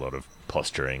bullshit, there's a lot of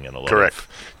posturing and a lot of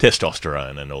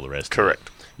testosterone and all the rest. Correct.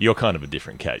 You're kind of a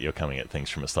different cat, you're coming at things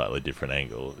from a slightly different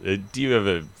angle. Do you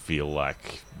ever feel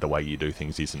like the way you do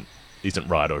things isn't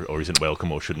right or isn't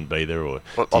welcome or shouldn't be there? Or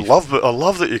I love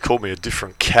that you call me a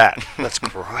different cat. That's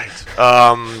great.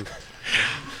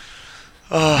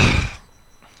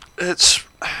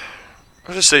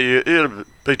 I just say you gotta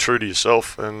be true to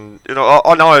yourself, and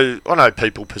I know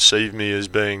people perceive me as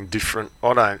being different.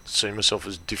 I don't see myself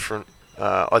as different.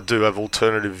 I do have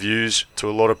alternative views to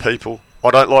a lot of people.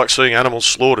 I don't like seeing animals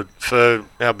slaughtered for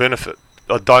our benefit.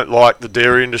 I don't like the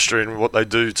dairy industry and what they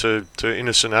do to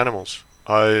innocent animals.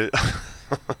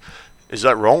 Is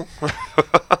that wrong?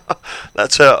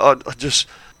 That's how I just.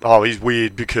 Oh, he's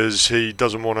weird because he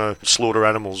doesn't want to slaughter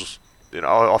animals.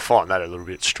 I find that a little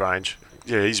bit strange.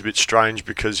 Yeah, he's a bit strange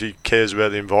because he cares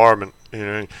about the environment,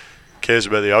 cares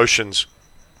about the oceans.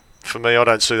 For me, I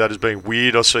don't see that as being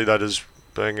weird. I see that as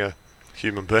being a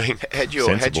human being. Had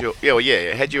your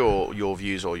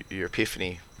views or your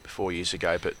epiphany 4 years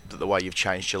ago, but the way you've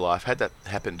changed your life, had that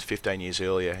happened 15 years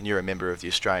earlier and you're a member of the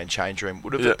Australian Change Room,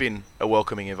 would have it been a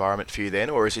welcoming environment for you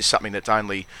then, or is this something that's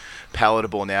only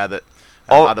palatable now that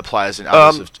other players and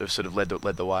others have sort of led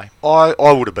the way? I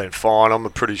would have been fine. I'm a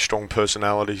pretty strong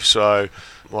personality, so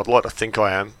I'd like to think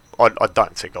I am. I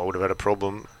don't think I would have had a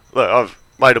problem. Look, I've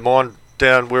made a mine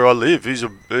down where I live. He's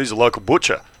a local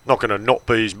butcher. Not going to not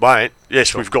be his mate.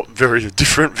 Yes, we've got very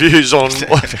different views on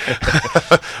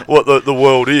what the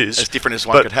world is. As different as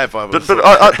one could have. But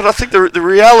I think the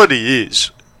reality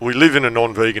is we live in a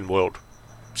non-vegan world.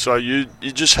 So you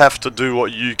just have to do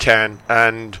what you can.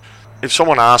 And if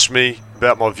someone asks me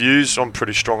about my views, I'm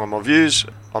pretty strong on my views.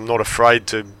 I'm not afraid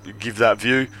to give that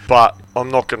view. But I'm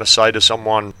not going to say to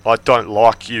someone, I don't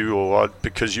like you or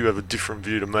because you have a different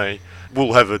view to me.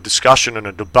 We'll have a discussion and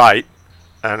a debate.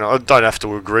 And I don't have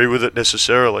to agree with it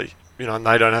necessarily, and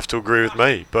they don't have to agree with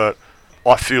me. But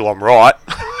I feel I'm right,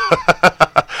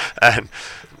 and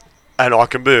I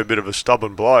can be a bit of a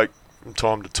stubborn bloke from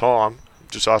time to time.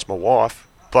 Just ask my wife.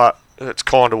 But it's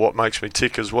kind of what makes me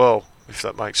tick as well, if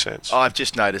that makes sense. I've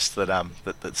just noticed that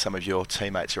that some of your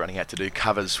teammates are running out to do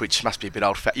covers, which must be a bit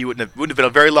old-fashioned. You wouldn't have been a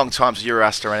very long time since you were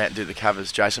asked to run out and do the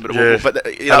covers, Jason. But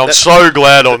I'm so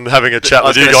glad I'm having a chat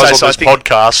with you guys on this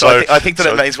podcast. So I think that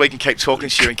it means we can keep talking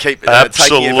to you and keep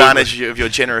taking advantage of your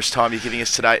generous time you're giving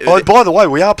us today. Oh, by the way,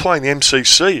 we are playing the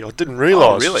MCC. I didn't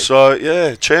realise. Oh, really? So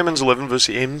yeah, Chairman's 11 versus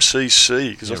the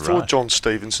MCC because I thought John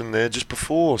Stevenson there just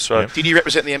before. So did you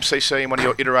represent the MCC in one of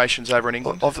your iterations over in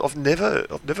England? I've never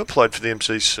played for the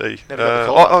MCC. Never got the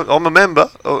call. I'm a member,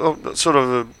 sort of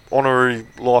an honorary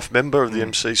life member of the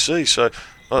MCC. So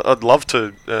I'd love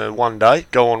to one day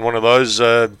go on one of those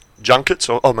junkets,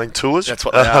 tours. That's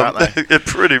what they are, aren't they? Yeah,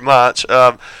 pretty much.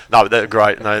 No, they're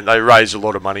great, and they raise a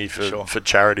lot of money for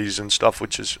charities and stuff,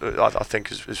 which is I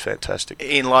think is fantastic.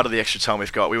 In light of the extra time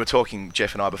we've got, we were talking,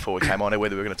 Jeff and I, before we came on,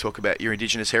 whether we were going to talk about your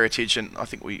Indigenous heritage, and I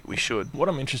think we should. What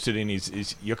I'm interested in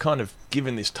is you're kind of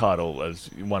given this title as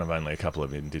one of only a couple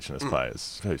of Indigenous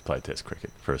players who's played Test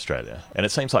cricket for Australia, and it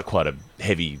seems like quite a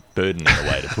heavy burden in a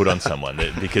way to put on someone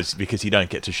because you don't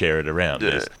get to share it around.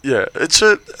 It's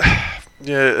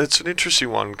an interesting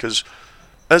one because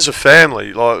as a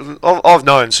family, like I've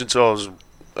known since I was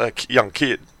a young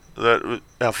kid that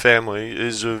our family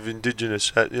is of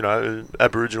Indigenous,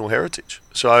 Aboriginal heritage.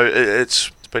 So it's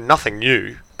been nothing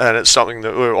new, and it's something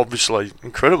that we're obviously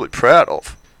incredibly proud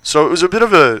of. So it was a bit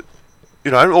of a,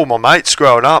 all my mates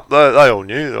growing up, they all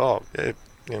knew,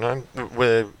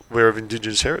 we're of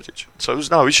Indigenous heritage. So there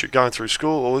was no issue going through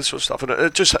school, all this sort of stuff. And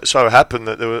it just so happened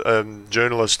that there was a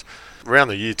journalist around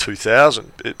the year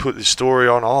 2000, it put this story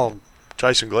on,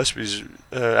 Jason Gillespie's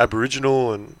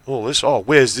Aboriginal and all this.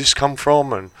 Where's this come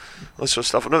from? And all this sort of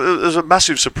stuff. And it was a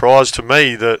massive surprise to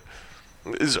me that,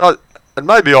 and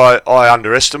maybe I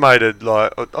underestimated,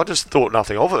 I just thought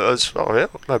nothing of it.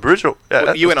 Aboriginal. Yeah,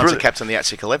 well, you went on to captain the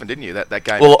ATSIC 11, didn't you, that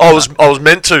game? Well, I was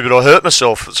meant to, but I hurt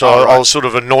myself. So I was sort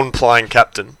of a non-playing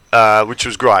captain, which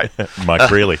was great. Mike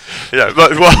Greeley. Yeah,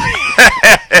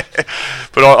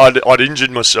 but I'd injured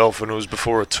myself, and it was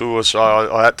before a tour, so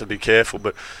I had to be careful.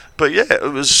 But yeah,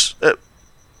 it was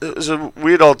a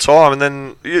weird old time. And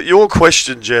then your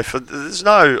question, Jeff,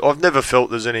 I've never felt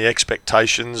there's any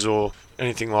expectations or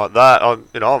anything like that.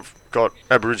 I've got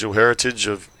Aboriginal heritage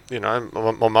of,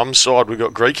 my mum's side, we've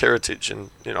got Greek heritage, and,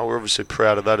 we're obviously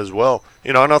proud of that as well.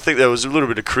 And I think there was a little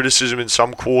bit of criticism in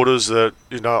some quarters that,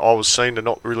 I was seen to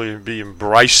not really be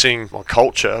embracing my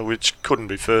culture, which couldn't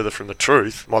be further from the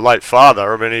truth. My late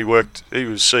father, he was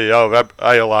CEO of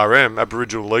ALRM,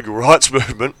 Aboriginal Legal Rights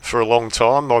Movement, for a long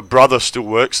time. My brother still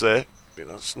works there.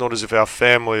 It's not as if our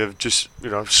family have just,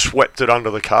 swept it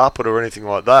under the carpet or anything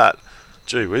like that.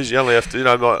 Gee whiz, you only have to,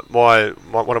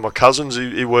 one of my cousins,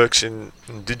 he works in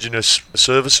Indigenous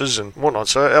services and whatnot,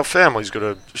 so our family's got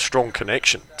a strong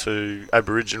connection to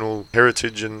Aboriginal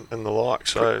heritage and the like.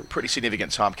 So pretty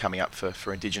significant time coming up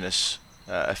for Indigenous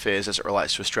affairs as it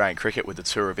relates to Australian cricket, with the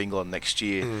Tour of England next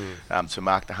year to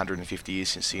mark the 150 years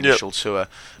since the initial tour.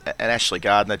 And Ashley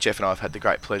Gardner, Jeff and I have had the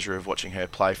great pleasure of watching her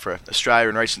play for Australia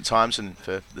in recent times, and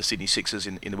for the Sydney Sixers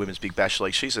in the Women's Big Bash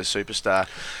League. She's a superstar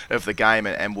of the game,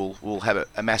 and will have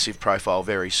a massive profile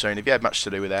very soon. Have you had much to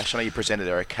do with Ash? I know you presented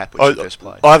her a cap when she first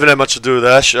played. I haven't had much to do with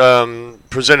Ash.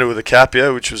 Presented with a cap,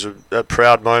 which was a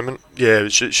proud moment. Yeah,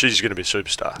 she's going to be a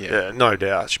superstar. Yeah, no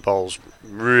doubt. She bowls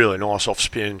really nice off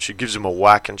spin. She gives them a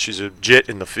whack, and she's a jet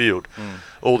in the field.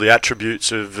 All the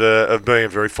attributes of being a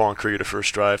very fine cricketer for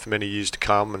Australia for many years to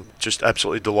come, and just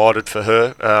absolutely delighted for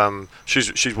her.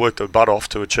 She's worked her butt off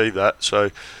to achieve that, so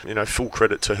full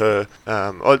credit to her.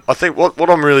 I think what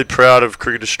I'm really proud of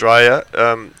Cricket Australia,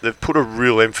 they've put a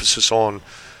real emphasis on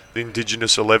the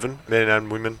Indigenous 11, men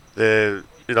and women. They're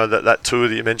that tour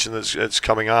that you mentioned that's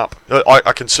coming up.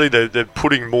 I can see they're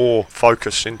putting more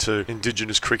focus into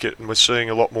Indigenous cricket, and we're seeing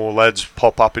a lot more lads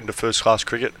pop up into first-class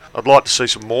cricket. I'd like to see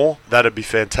some more. That'd be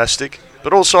fantastic.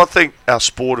 But also I think our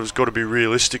sport has got to be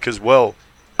realistic as well.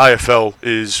 AFL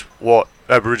is what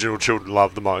Aboriginal children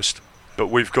love the most. But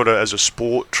we've got to, as a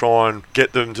sport, try and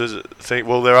get them to think,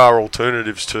 well, there are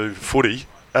alternatives to footy.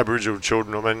 Aboriginal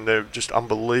children, they're just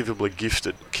unbelievably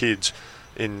gifted kids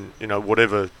in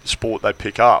whatever sport they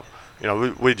pick up.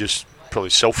 We just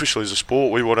probably selfishly as a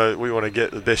sport, we want to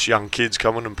get the best young kids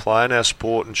coming and playing our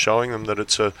sport and showing them that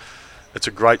it's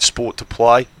a great sport to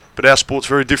play. But our sport's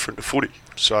very different to footy,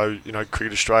 so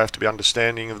Cricket Australia have to be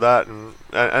understanding of that, and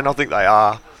I think they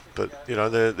are. But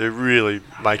they're really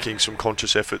making some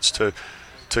conscious efforts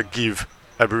to give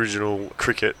Aboriginal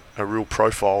cricket a real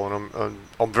profile, and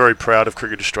I'm very proud of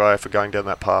Cricket Australia for going down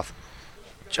that path.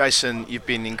 Jason, you've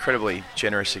been incredibly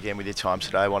generous again with your time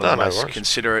today. One of the most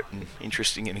considerate and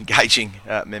interesting and engaging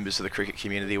members of the cricket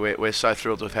community. We're so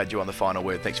thrilled to have had you on the final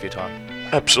word. Thanks for your time.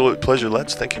 Absolute pleasure,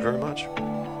 lads. Thank you very much.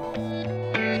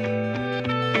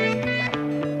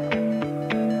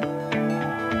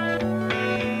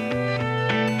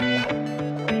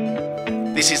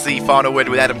 This is the final word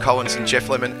with Adam Collins and Jeff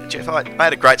Lemon. Jeff, I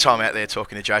had a great time out there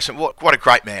talking to Jason. What a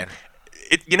great man.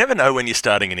 You never know when you're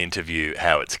starting an interview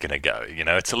how it's going to go.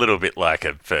 It's a little bit like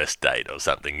a first date or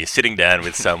something. You're sitting down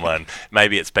with someone,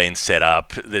 maybe it's been set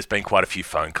up, there's been quite a few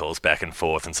phone calls back and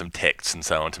forth and some texts and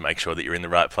so on to make sure that you're in the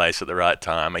right place at the right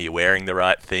time. Are you wearing the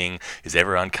right thing? Is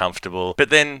everyone comfortable? But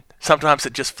then Sometimes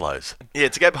it just flows. Yeah,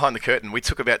 to go behind the curtain, we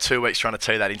took about 2 weeks trying to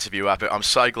tee that interview up. I'm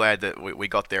so glad that we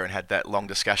got there and had that long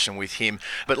discussion with him.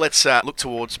 But let's look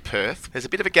towards Perth. There's a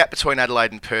bit of a gap between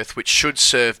Adelaide and Perth, which should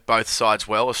serve both sides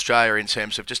well. Australia, in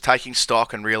terms of just taking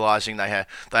stock and realising they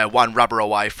are one rubber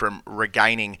away from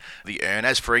regaining the urn.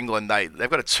 As for England, they've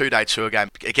got a 2-day tour game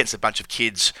against a bunch of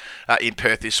kids in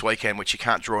Perth this weekend, which you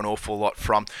can't draw an awful lot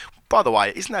from. By the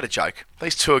way, isn't that a joke?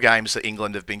 These tour games that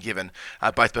England have been given,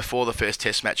 both before the first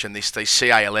Test match and these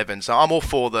CA11s. I'm all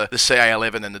for the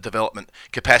CA11 and the development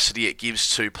capacity it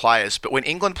gives to players. But when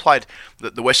England played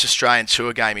the West Australian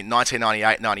tour game in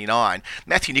 1998-99,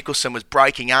 Matthew Nicholson was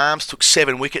breaking arms, took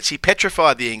 7 wickets. He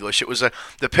petrified the English. It was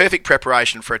the perfect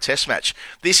preparation for a Test match.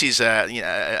 This is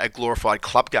a glorified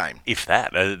club game. If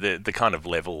that, the kind of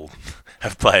level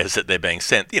of players that they're being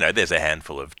sent, there's a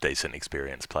handful of decent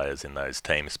experienced players in those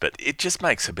teams, but it just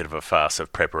makes a bit of a farce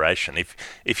of preparation.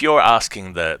 If you're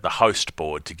asking the host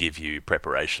board to give you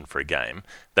preparation for a game,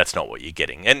 that's not what you're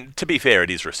getting. And to be fair, it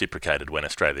is reciprocated when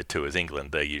Australia tours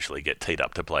England. They usually get teed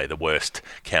up to play the worst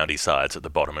county sides at the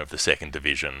bottom of the second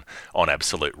division on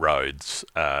absolute roads,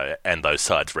 and those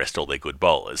sides rest all their good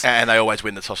bowlers. And they always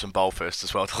win the toss and bowl first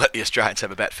as well, to let the Australians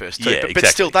have a bat first too. Yeah, but exactly.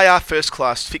 still, they are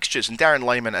first-class fixtures, and Darren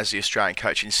Lehmann, as the Australian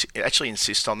coach, actually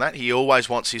insists on that. He always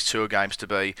wants his tour games to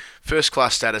be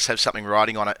first-class status, have something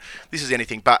riding on it. This is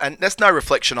anything but, and that's no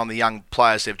reflection on the young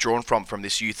players they've drawn from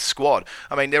this youth squad.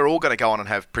 I mean, they're all going to go on and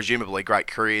have presumably great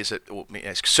careers,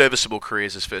 serviceable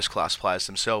careers as first-class players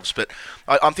themselves. But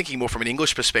I'm thinking more from an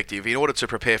English perspective. In order to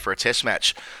prepare for a Test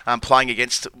match, playing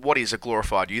against what is a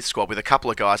glorified youth squad with a couple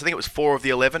of guys, I think it was 4 of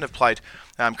the 11 have played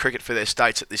cricket for their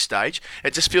states at this stage.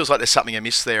 It just feels like there's something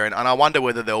amiss there, and I wonder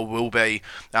whether there will be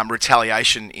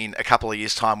retaliation in a couple of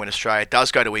years' time when Australia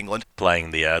does go to England.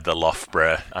 Playing the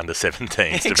Loughborough under-17s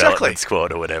Exactly. development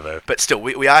squad or whatever. But still,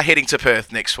 we are heading to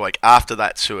Perth next week after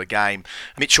that tour game.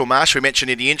 Mitchell Marsh, we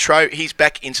mentioned in the intro, he's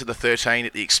back into the 13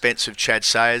 at the expense of Chad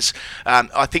Sayers.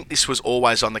 I think this was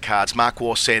always on the cards. Mark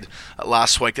Waugh said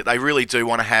last week that they really do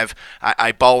want to have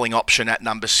a bowling option at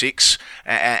number 6,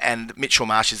 and Mitchell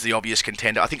Marsh is the obvious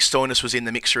contender. I think Stoinis was in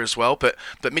the mixer as well, but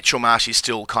Mitchell Marsh is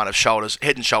still kind of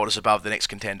head and shoulders above the next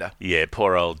contender. Yeah,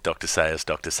 poor old Dr. Sayers.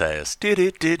 Dr. Sayers.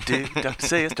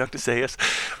 Dr. Sayers.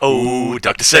 Oh,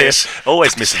 Dr. Sayers.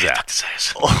 Always misses out. Dr.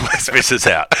 Sayers. Always misses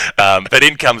out. But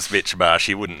in comes Mitch Marsh.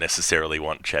 You wouldn't necessarily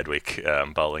want Chadwick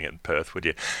bowling in Perth, would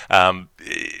you?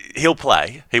 He'll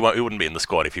play. He wouldn't be in the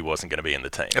squad if he wasn't going to be in the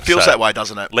team. It feels that way,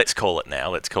 doesn't it? Let's call it now.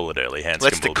 Let's call it early. Hanscom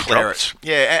Let's will declare be dropped. it.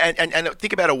 Yeah, and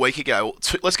think about a week ago.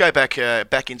 Let's go back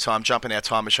in time, jump in our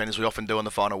time machine as we often do on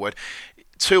the final word.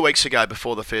 2 weeks ago,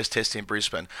 before the first Test in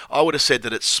Brisbane, I would have said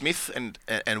that it's Smith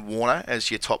and Warner as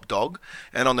your top dog,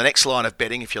 and on the next line of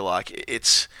betting, if you like,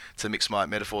 it's, to mix my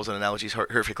metaphors and analogies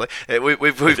horrifically,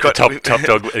 we've got top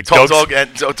dog, top dog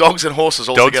and dogs and horses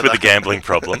all dogs together. with a gambling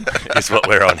problem is what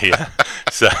we're on here.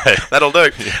 So that'll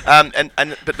do.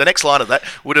 But the next line of that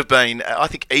would have been, I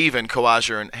think, even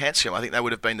Khawaja and Hanscom. I think they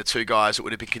would have been the two guys that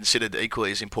would have been considered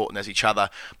equally as important as each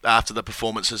other after the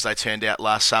performances they turned out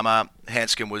last summer.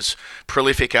 Hanscom was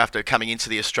prolific after coming into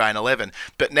the Australian 11.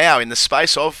 But now, in the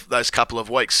space of those couple of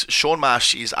weeks, Shaun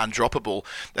Marsh is undroppable,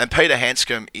 and Peter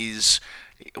Hanscom is...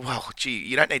 Well, gee,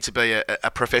 you don't need to be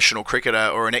a professional cricketer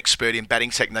or an expert in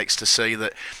batting techniques to see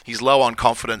that he's low on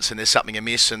confidence and there's something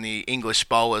amiss, and the English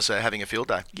bowlers are having a field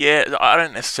day. Yeah, I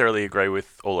don't necessarily agree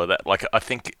with all of that. Like, I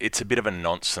think it's a bit of a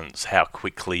nonsense how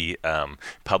quickly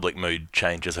public mood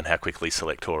changes and how quickly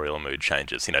selectorial mood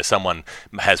changes. Someone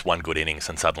has one good innings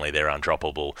and suddenly they're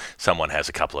undroppable. Someone has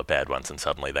a couple of bad ones and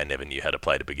suddenly they never knew how to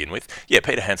play to begin with. Yeah,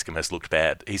 Peter Hanscom has looked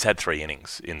bad. He's had 3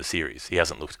 innings in the series. He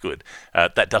hasn't looked good.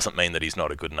 That doesn't mean that he's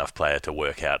not a good enough player to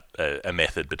work out a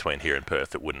method between here and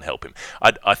Perth that wouldn't help him.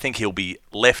 I think he'll be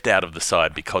left out of the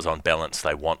side because on balance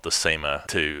they want the seamer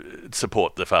to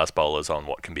support the fast bowlers on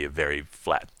what can be a very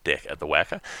flat deck at the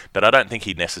Wacker, but I don't think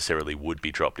he necessarily would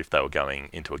be dropped if they were going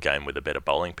into a game with a better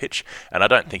bowling pitch, and I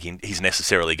don't think he's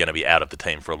necessarily going to be out of the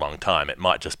team for a long time. It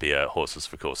might just be a horses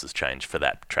for courses change for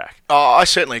that track. Oh, I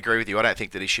certainly agree with you. I don't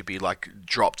think that he should be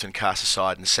dropped and cast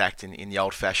aside and sacked in the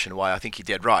old-fashioned way. I think you're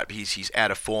dead right. He's out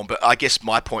of form, but I guess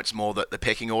my point's more that the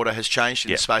pecking order has changed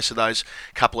in the space of those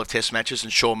couple of Test matches,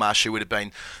 and Shaun Marsh, who would have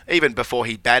been, even before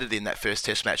he batted in that first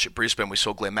Test match at Brisbane, we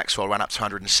saw Glenn Maxwell run up to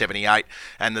 178,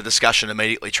 and the discussion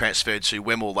immediately transferred to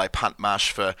when will they punt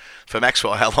Marsh for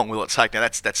Maxwell? How long will it take? Now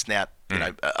that's now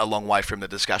a long way from the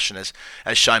discussion as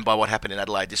shown by what happened in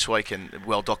Adelaide this week, and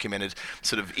well documented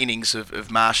sort of innings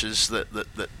of Marsh's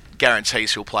that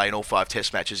guarantees he'll play in all 5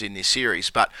 test matches in this series.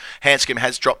 But Hanscom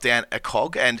has dropped down a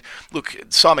cog. And look,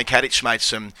 Simon Kadich made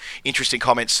some interesting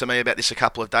comments to me about this a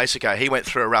couple of days ago. He went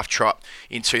through a rough trot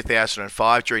in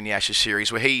 2005 during the Ashes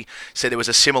series where he said there was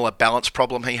a similar balance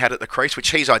problem he had at the crease,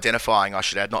 which he's identifying, I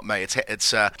should add, not me.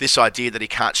 It's this idea that he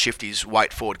can't shift his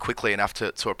weight forward quickly enough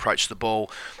to approach the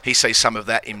ball. He sees some of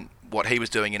that in what he was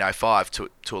doing in 05 to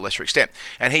a lesser extent.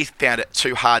 And he found it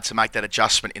too hard to make that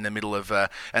adjustment in the middle of an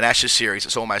Ashes series.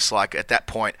 It's almost like at that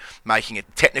point making a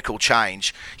technical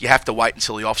change, you have to wait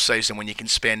until the off-season when you can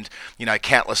spend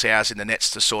countless hours in the nets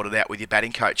to sort it out with your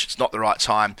batting coach. It's not the right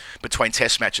time between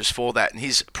test matches for that. And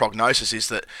his prognosis is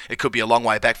that it could be a long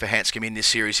way back for Hanscom in this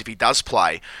series if he does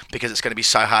play, because it's going to be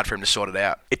so hard for him to sort it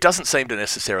out. It doesn't seem to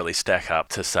necessarily stack up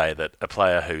to say that a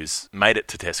player who's made it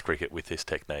to Test cricket with this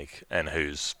technique and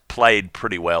who's played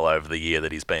pretty well over the year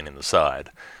that he's been in the side,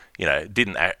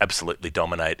 didn't absolutely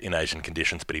dominate in Asian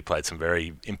conditions, but he played some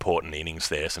very important innings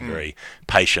there, some very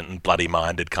patient and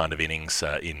bloody-minded kind of innings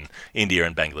in India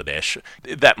and Bangladesh.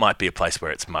 That might be a place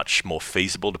where it's much more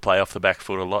feasible to play off the back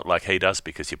foot a lot like he does,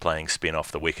 because you're playing spin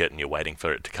off the wicket and you're waiting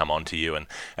for it to come onto you,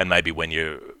 and maybe when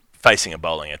you're facing a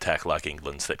bowling attack like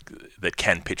England's that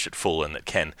can pitch it full and that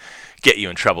can get you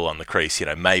in trouble on the crease,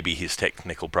 maybe his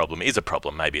technical problem is a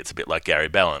problem. Maybe it's a bit like Gary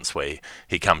Ballance, where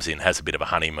he comes in, has a bit of a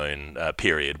honeymoon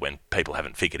period when people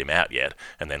haven't figured him out yet,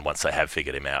 and then once they have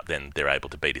figured him out, then they're able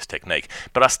to beat his technique.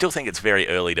 But I still think it's very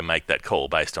early to make that call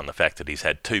based on the fact that he's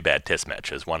had 2 bad test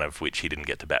matches, one of which he didn't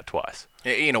get to bat twice.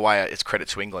 In a way, it's credit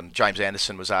to England. James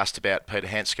Anderson was asked about Peter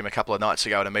Hanscom a couple of nights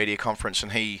ago at a media conference,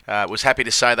 and he was happy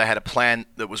to say they had a plan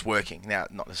that was working. Now,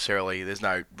 not necessarily, there's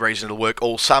no reason it'll work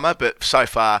all summer, but so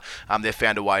far they've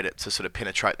found a way to sort of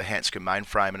penetrate the Hanscom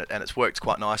mainframe, and it's worked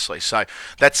quite nicely. So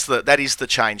that is the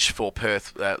change for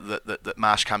Perth that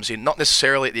Marsh comes in, not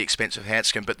necessarily at the expense of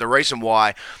Hanscom, but the reason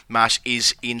why Marsh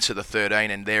is into the 13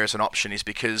 and there as an option is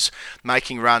because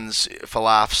making runs for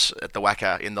laughs at the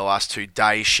WACA in the last 2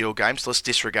 day Shield games. Let's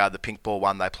disregard the pink ball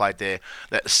one they played there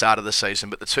at the start of the season,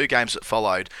 but the 2 games that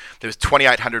followed, there was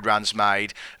 2,800 runs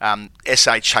made.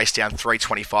 SA chased down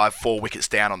 325, 4 wickets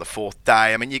down on the 4th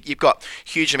day. I mean, you've got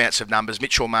huge amounts of numbers.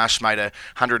 Mitchell Marsh made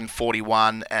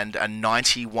 141 and a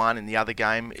 91 in the other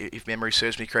game, if memory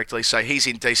serves me correctly. So he's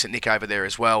in decent nick over there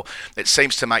as well. It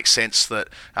seems to make sense that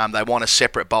they want a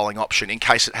separate bowling option in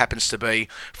case it happens to be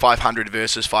 500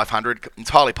 versus 500.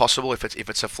 Entirely possible if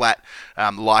it's a flat,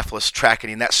 lifeless track.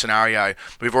 And in that scenario,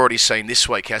 we've already seen this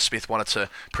week how Smith wanted to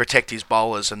protect his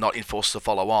bowlers and not enforce the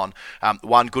follow on.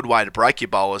 One good way to break your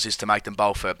bowlers is to make them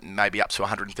bowl for maybe up to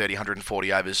 130,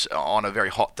 140 overs on a very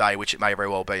hot day, which it may very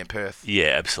well be in Perth.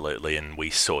 Yeah, absolutely, and we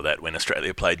saw that when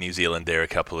Australia played New Zealand there a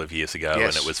couple of years ago,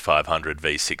 Yes. and it was 500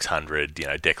 v 600,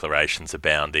 declarations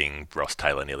abounding. Ross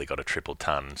Taylor nearly got a triple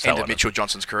ton. End of Mitchell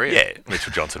Johnson's career. Yeah,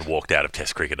 Mitchell Johnson walked out of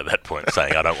Test cricket at that point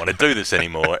saying, I don't want to do this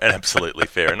anymore, and absolutely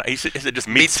fair enough. He said just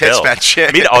Mid-test match,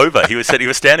 yeah. mid-over, he was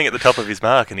standing at the top of his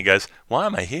mark, and he goes, why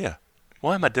am I here?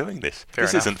 Why am I doing this? Fair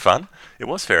This enough. isn't fun. It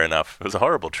was fair enough. It was a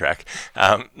horrible track.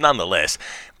 Nonetheless,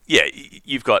 yeah,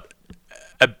 you've got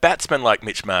a batsman like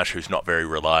Mitch Marsh who's not very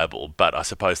reliable, but I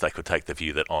suppose they could take the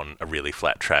view that on a really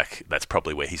flat track, that's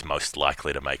probably where he's most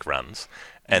likely to make runs.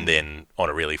 And then on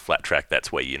a really flat track, that's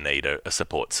where you need a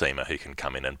support seamer who can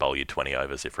come in and bowl you 20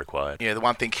 overs if required. Yeah, the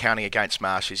one thing counting against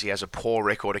Marsh is he has a poor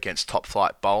record against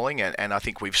top-flight bowling, and I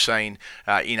think we've seen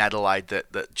in Adelaide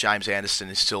that James Anderson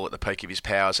is still at the peak of his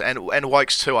powers, and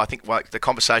Wokes too. I think the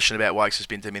conversation about Wokes has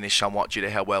been diminished somewhat due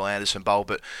to how well Anderson bowled,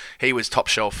 but he was top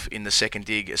shelf in the second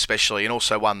dig especially, and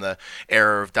also won the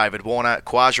error of David Warner.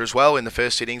 Khawaja as well in the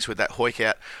first innings with that hoik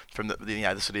out from the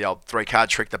sort of the old 3-card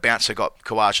trick. The bouncer got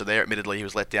Khawaja there. Admittedly, he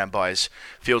was let down by his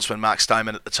fieldsman Mark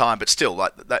Stoneman at the time, but still,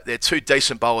 they're 2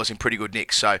 decent bowlers in pretty good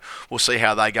nick, so we'll see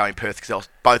how they go in Perth, because they'll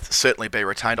both certainly be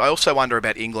retained. I also wonder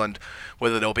about England,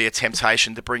 whether there'll be a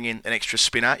temptation to bring in an extra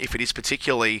spinner if it is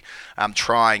particularly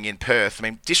trying in Perth. I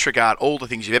mean, disregard all the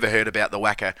things you've ever heard about the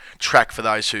WACA track for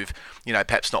those who've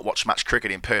perhaps not watched much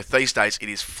cricket in Perth. These days it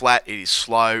is flat, it is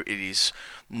slow, it is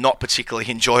not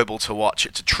particularly enjoyable to watch.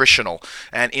 It's attritional.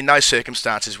 And in those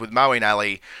circumstances, with Moeen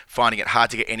Ali finding it hard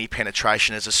to get any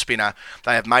penetration as a spinner,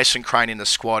 they have Mason Crane in the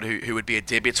squad who would be a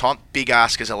debutant. Big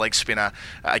ask as a leg spinner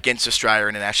against Australia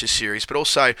in an Ashes series, but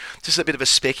also just a bit of a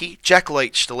specky. Jack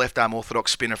Leach, the left-arm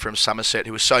orthodox spinner from Somerset,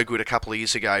 who was so good a couple of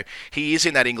years ago, he is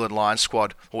in that England Lions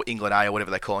squad, or England A, or whatever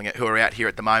they're calling it, who are out here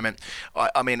at the moment.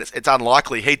 I mean, it's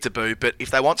unlikely he'd debut, but if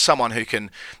they want someone who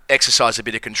can exercise a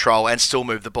bit of control and still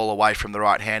move the ball away from the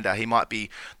right-hander, he might be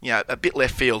a bit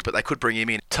left field, but they could bring him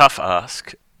in. Tough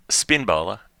ask. Spin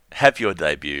bowler, have your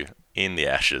debut in the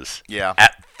Ashes Yeah.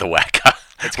 at the WACA.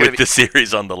 with the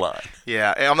series on the line.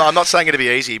 Yeah, I'm not saying it'll be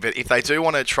easy, but if they do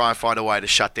want to try and find a way to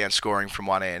shut down scoring from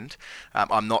one end,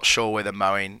 I'm not sure whether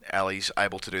Moeen Ali's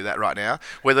able to do that right now.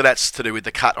 Whether that's to do with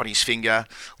the cut on his finger,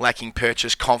 lacking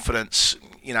purchase, confidence.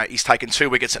 He's taken 2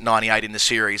 wickets at 98 in the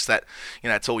series.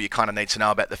 That's all you kind of need to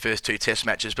know about the first 2 Test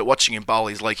matches. But watching him bowl,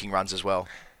 he's leaking runs as well.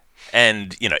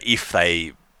 And, if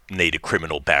they need a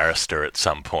criminal barrister at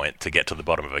some point to get to the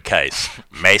bottom of a case,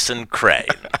 Mason Crane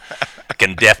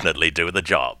can definitely do the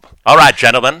job. All right,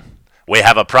 gentlemen, we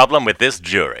have a problem with this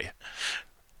jury.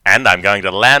 And I'm going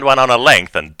to land one on a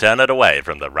length and turn it away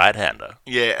from the right-hander.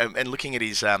 Yeah, and looking at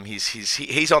he's on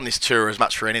this tour as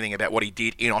much for anything about what he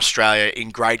did in Australia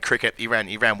in grade cricket. He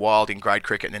ran wild in grade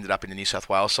cricket and ended up in the New South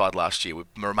Wales side last year,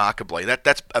 remarkably.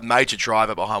 That's a major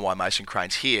driver behind why Mason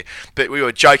Crane's here. But we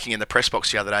were joking in the press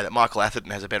box the other day that Michael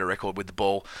Atherton has a better record with the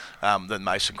ball than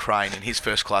Mason Crane in his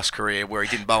first-class career, where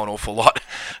he didn't bowl an awful lot.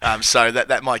 So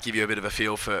that might give you a bit of a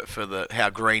feel for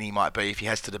how green he might be if he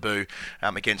has to debut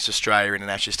against Australia in an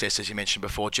Ashes Test, as you mentioned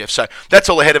before, Jeff. So that's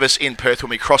all ahead of us in Perth when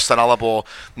we cross the Nullarbor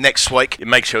next week.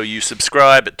 Make sure you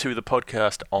subscribe to the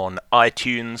podcast on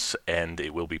iTunes, and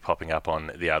it will be popping up on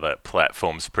the other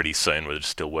platforms pretty soon. We're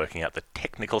still working out the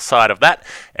technical side of that,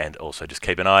 and also just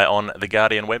keep an eye on the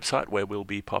Guardian website, where we'll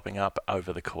be popping up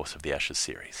over the course of the Ashes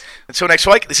series. Until next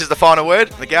week, this is the final word,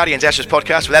 the Guardian's Ashes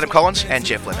podcast with Adam Collins and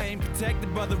Jeff Lemon.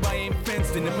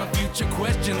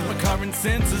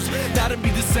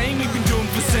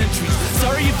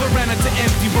 Sorry if I ran out to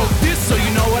empty, wrote this so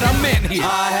you know what I meant here.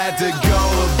 I had to go.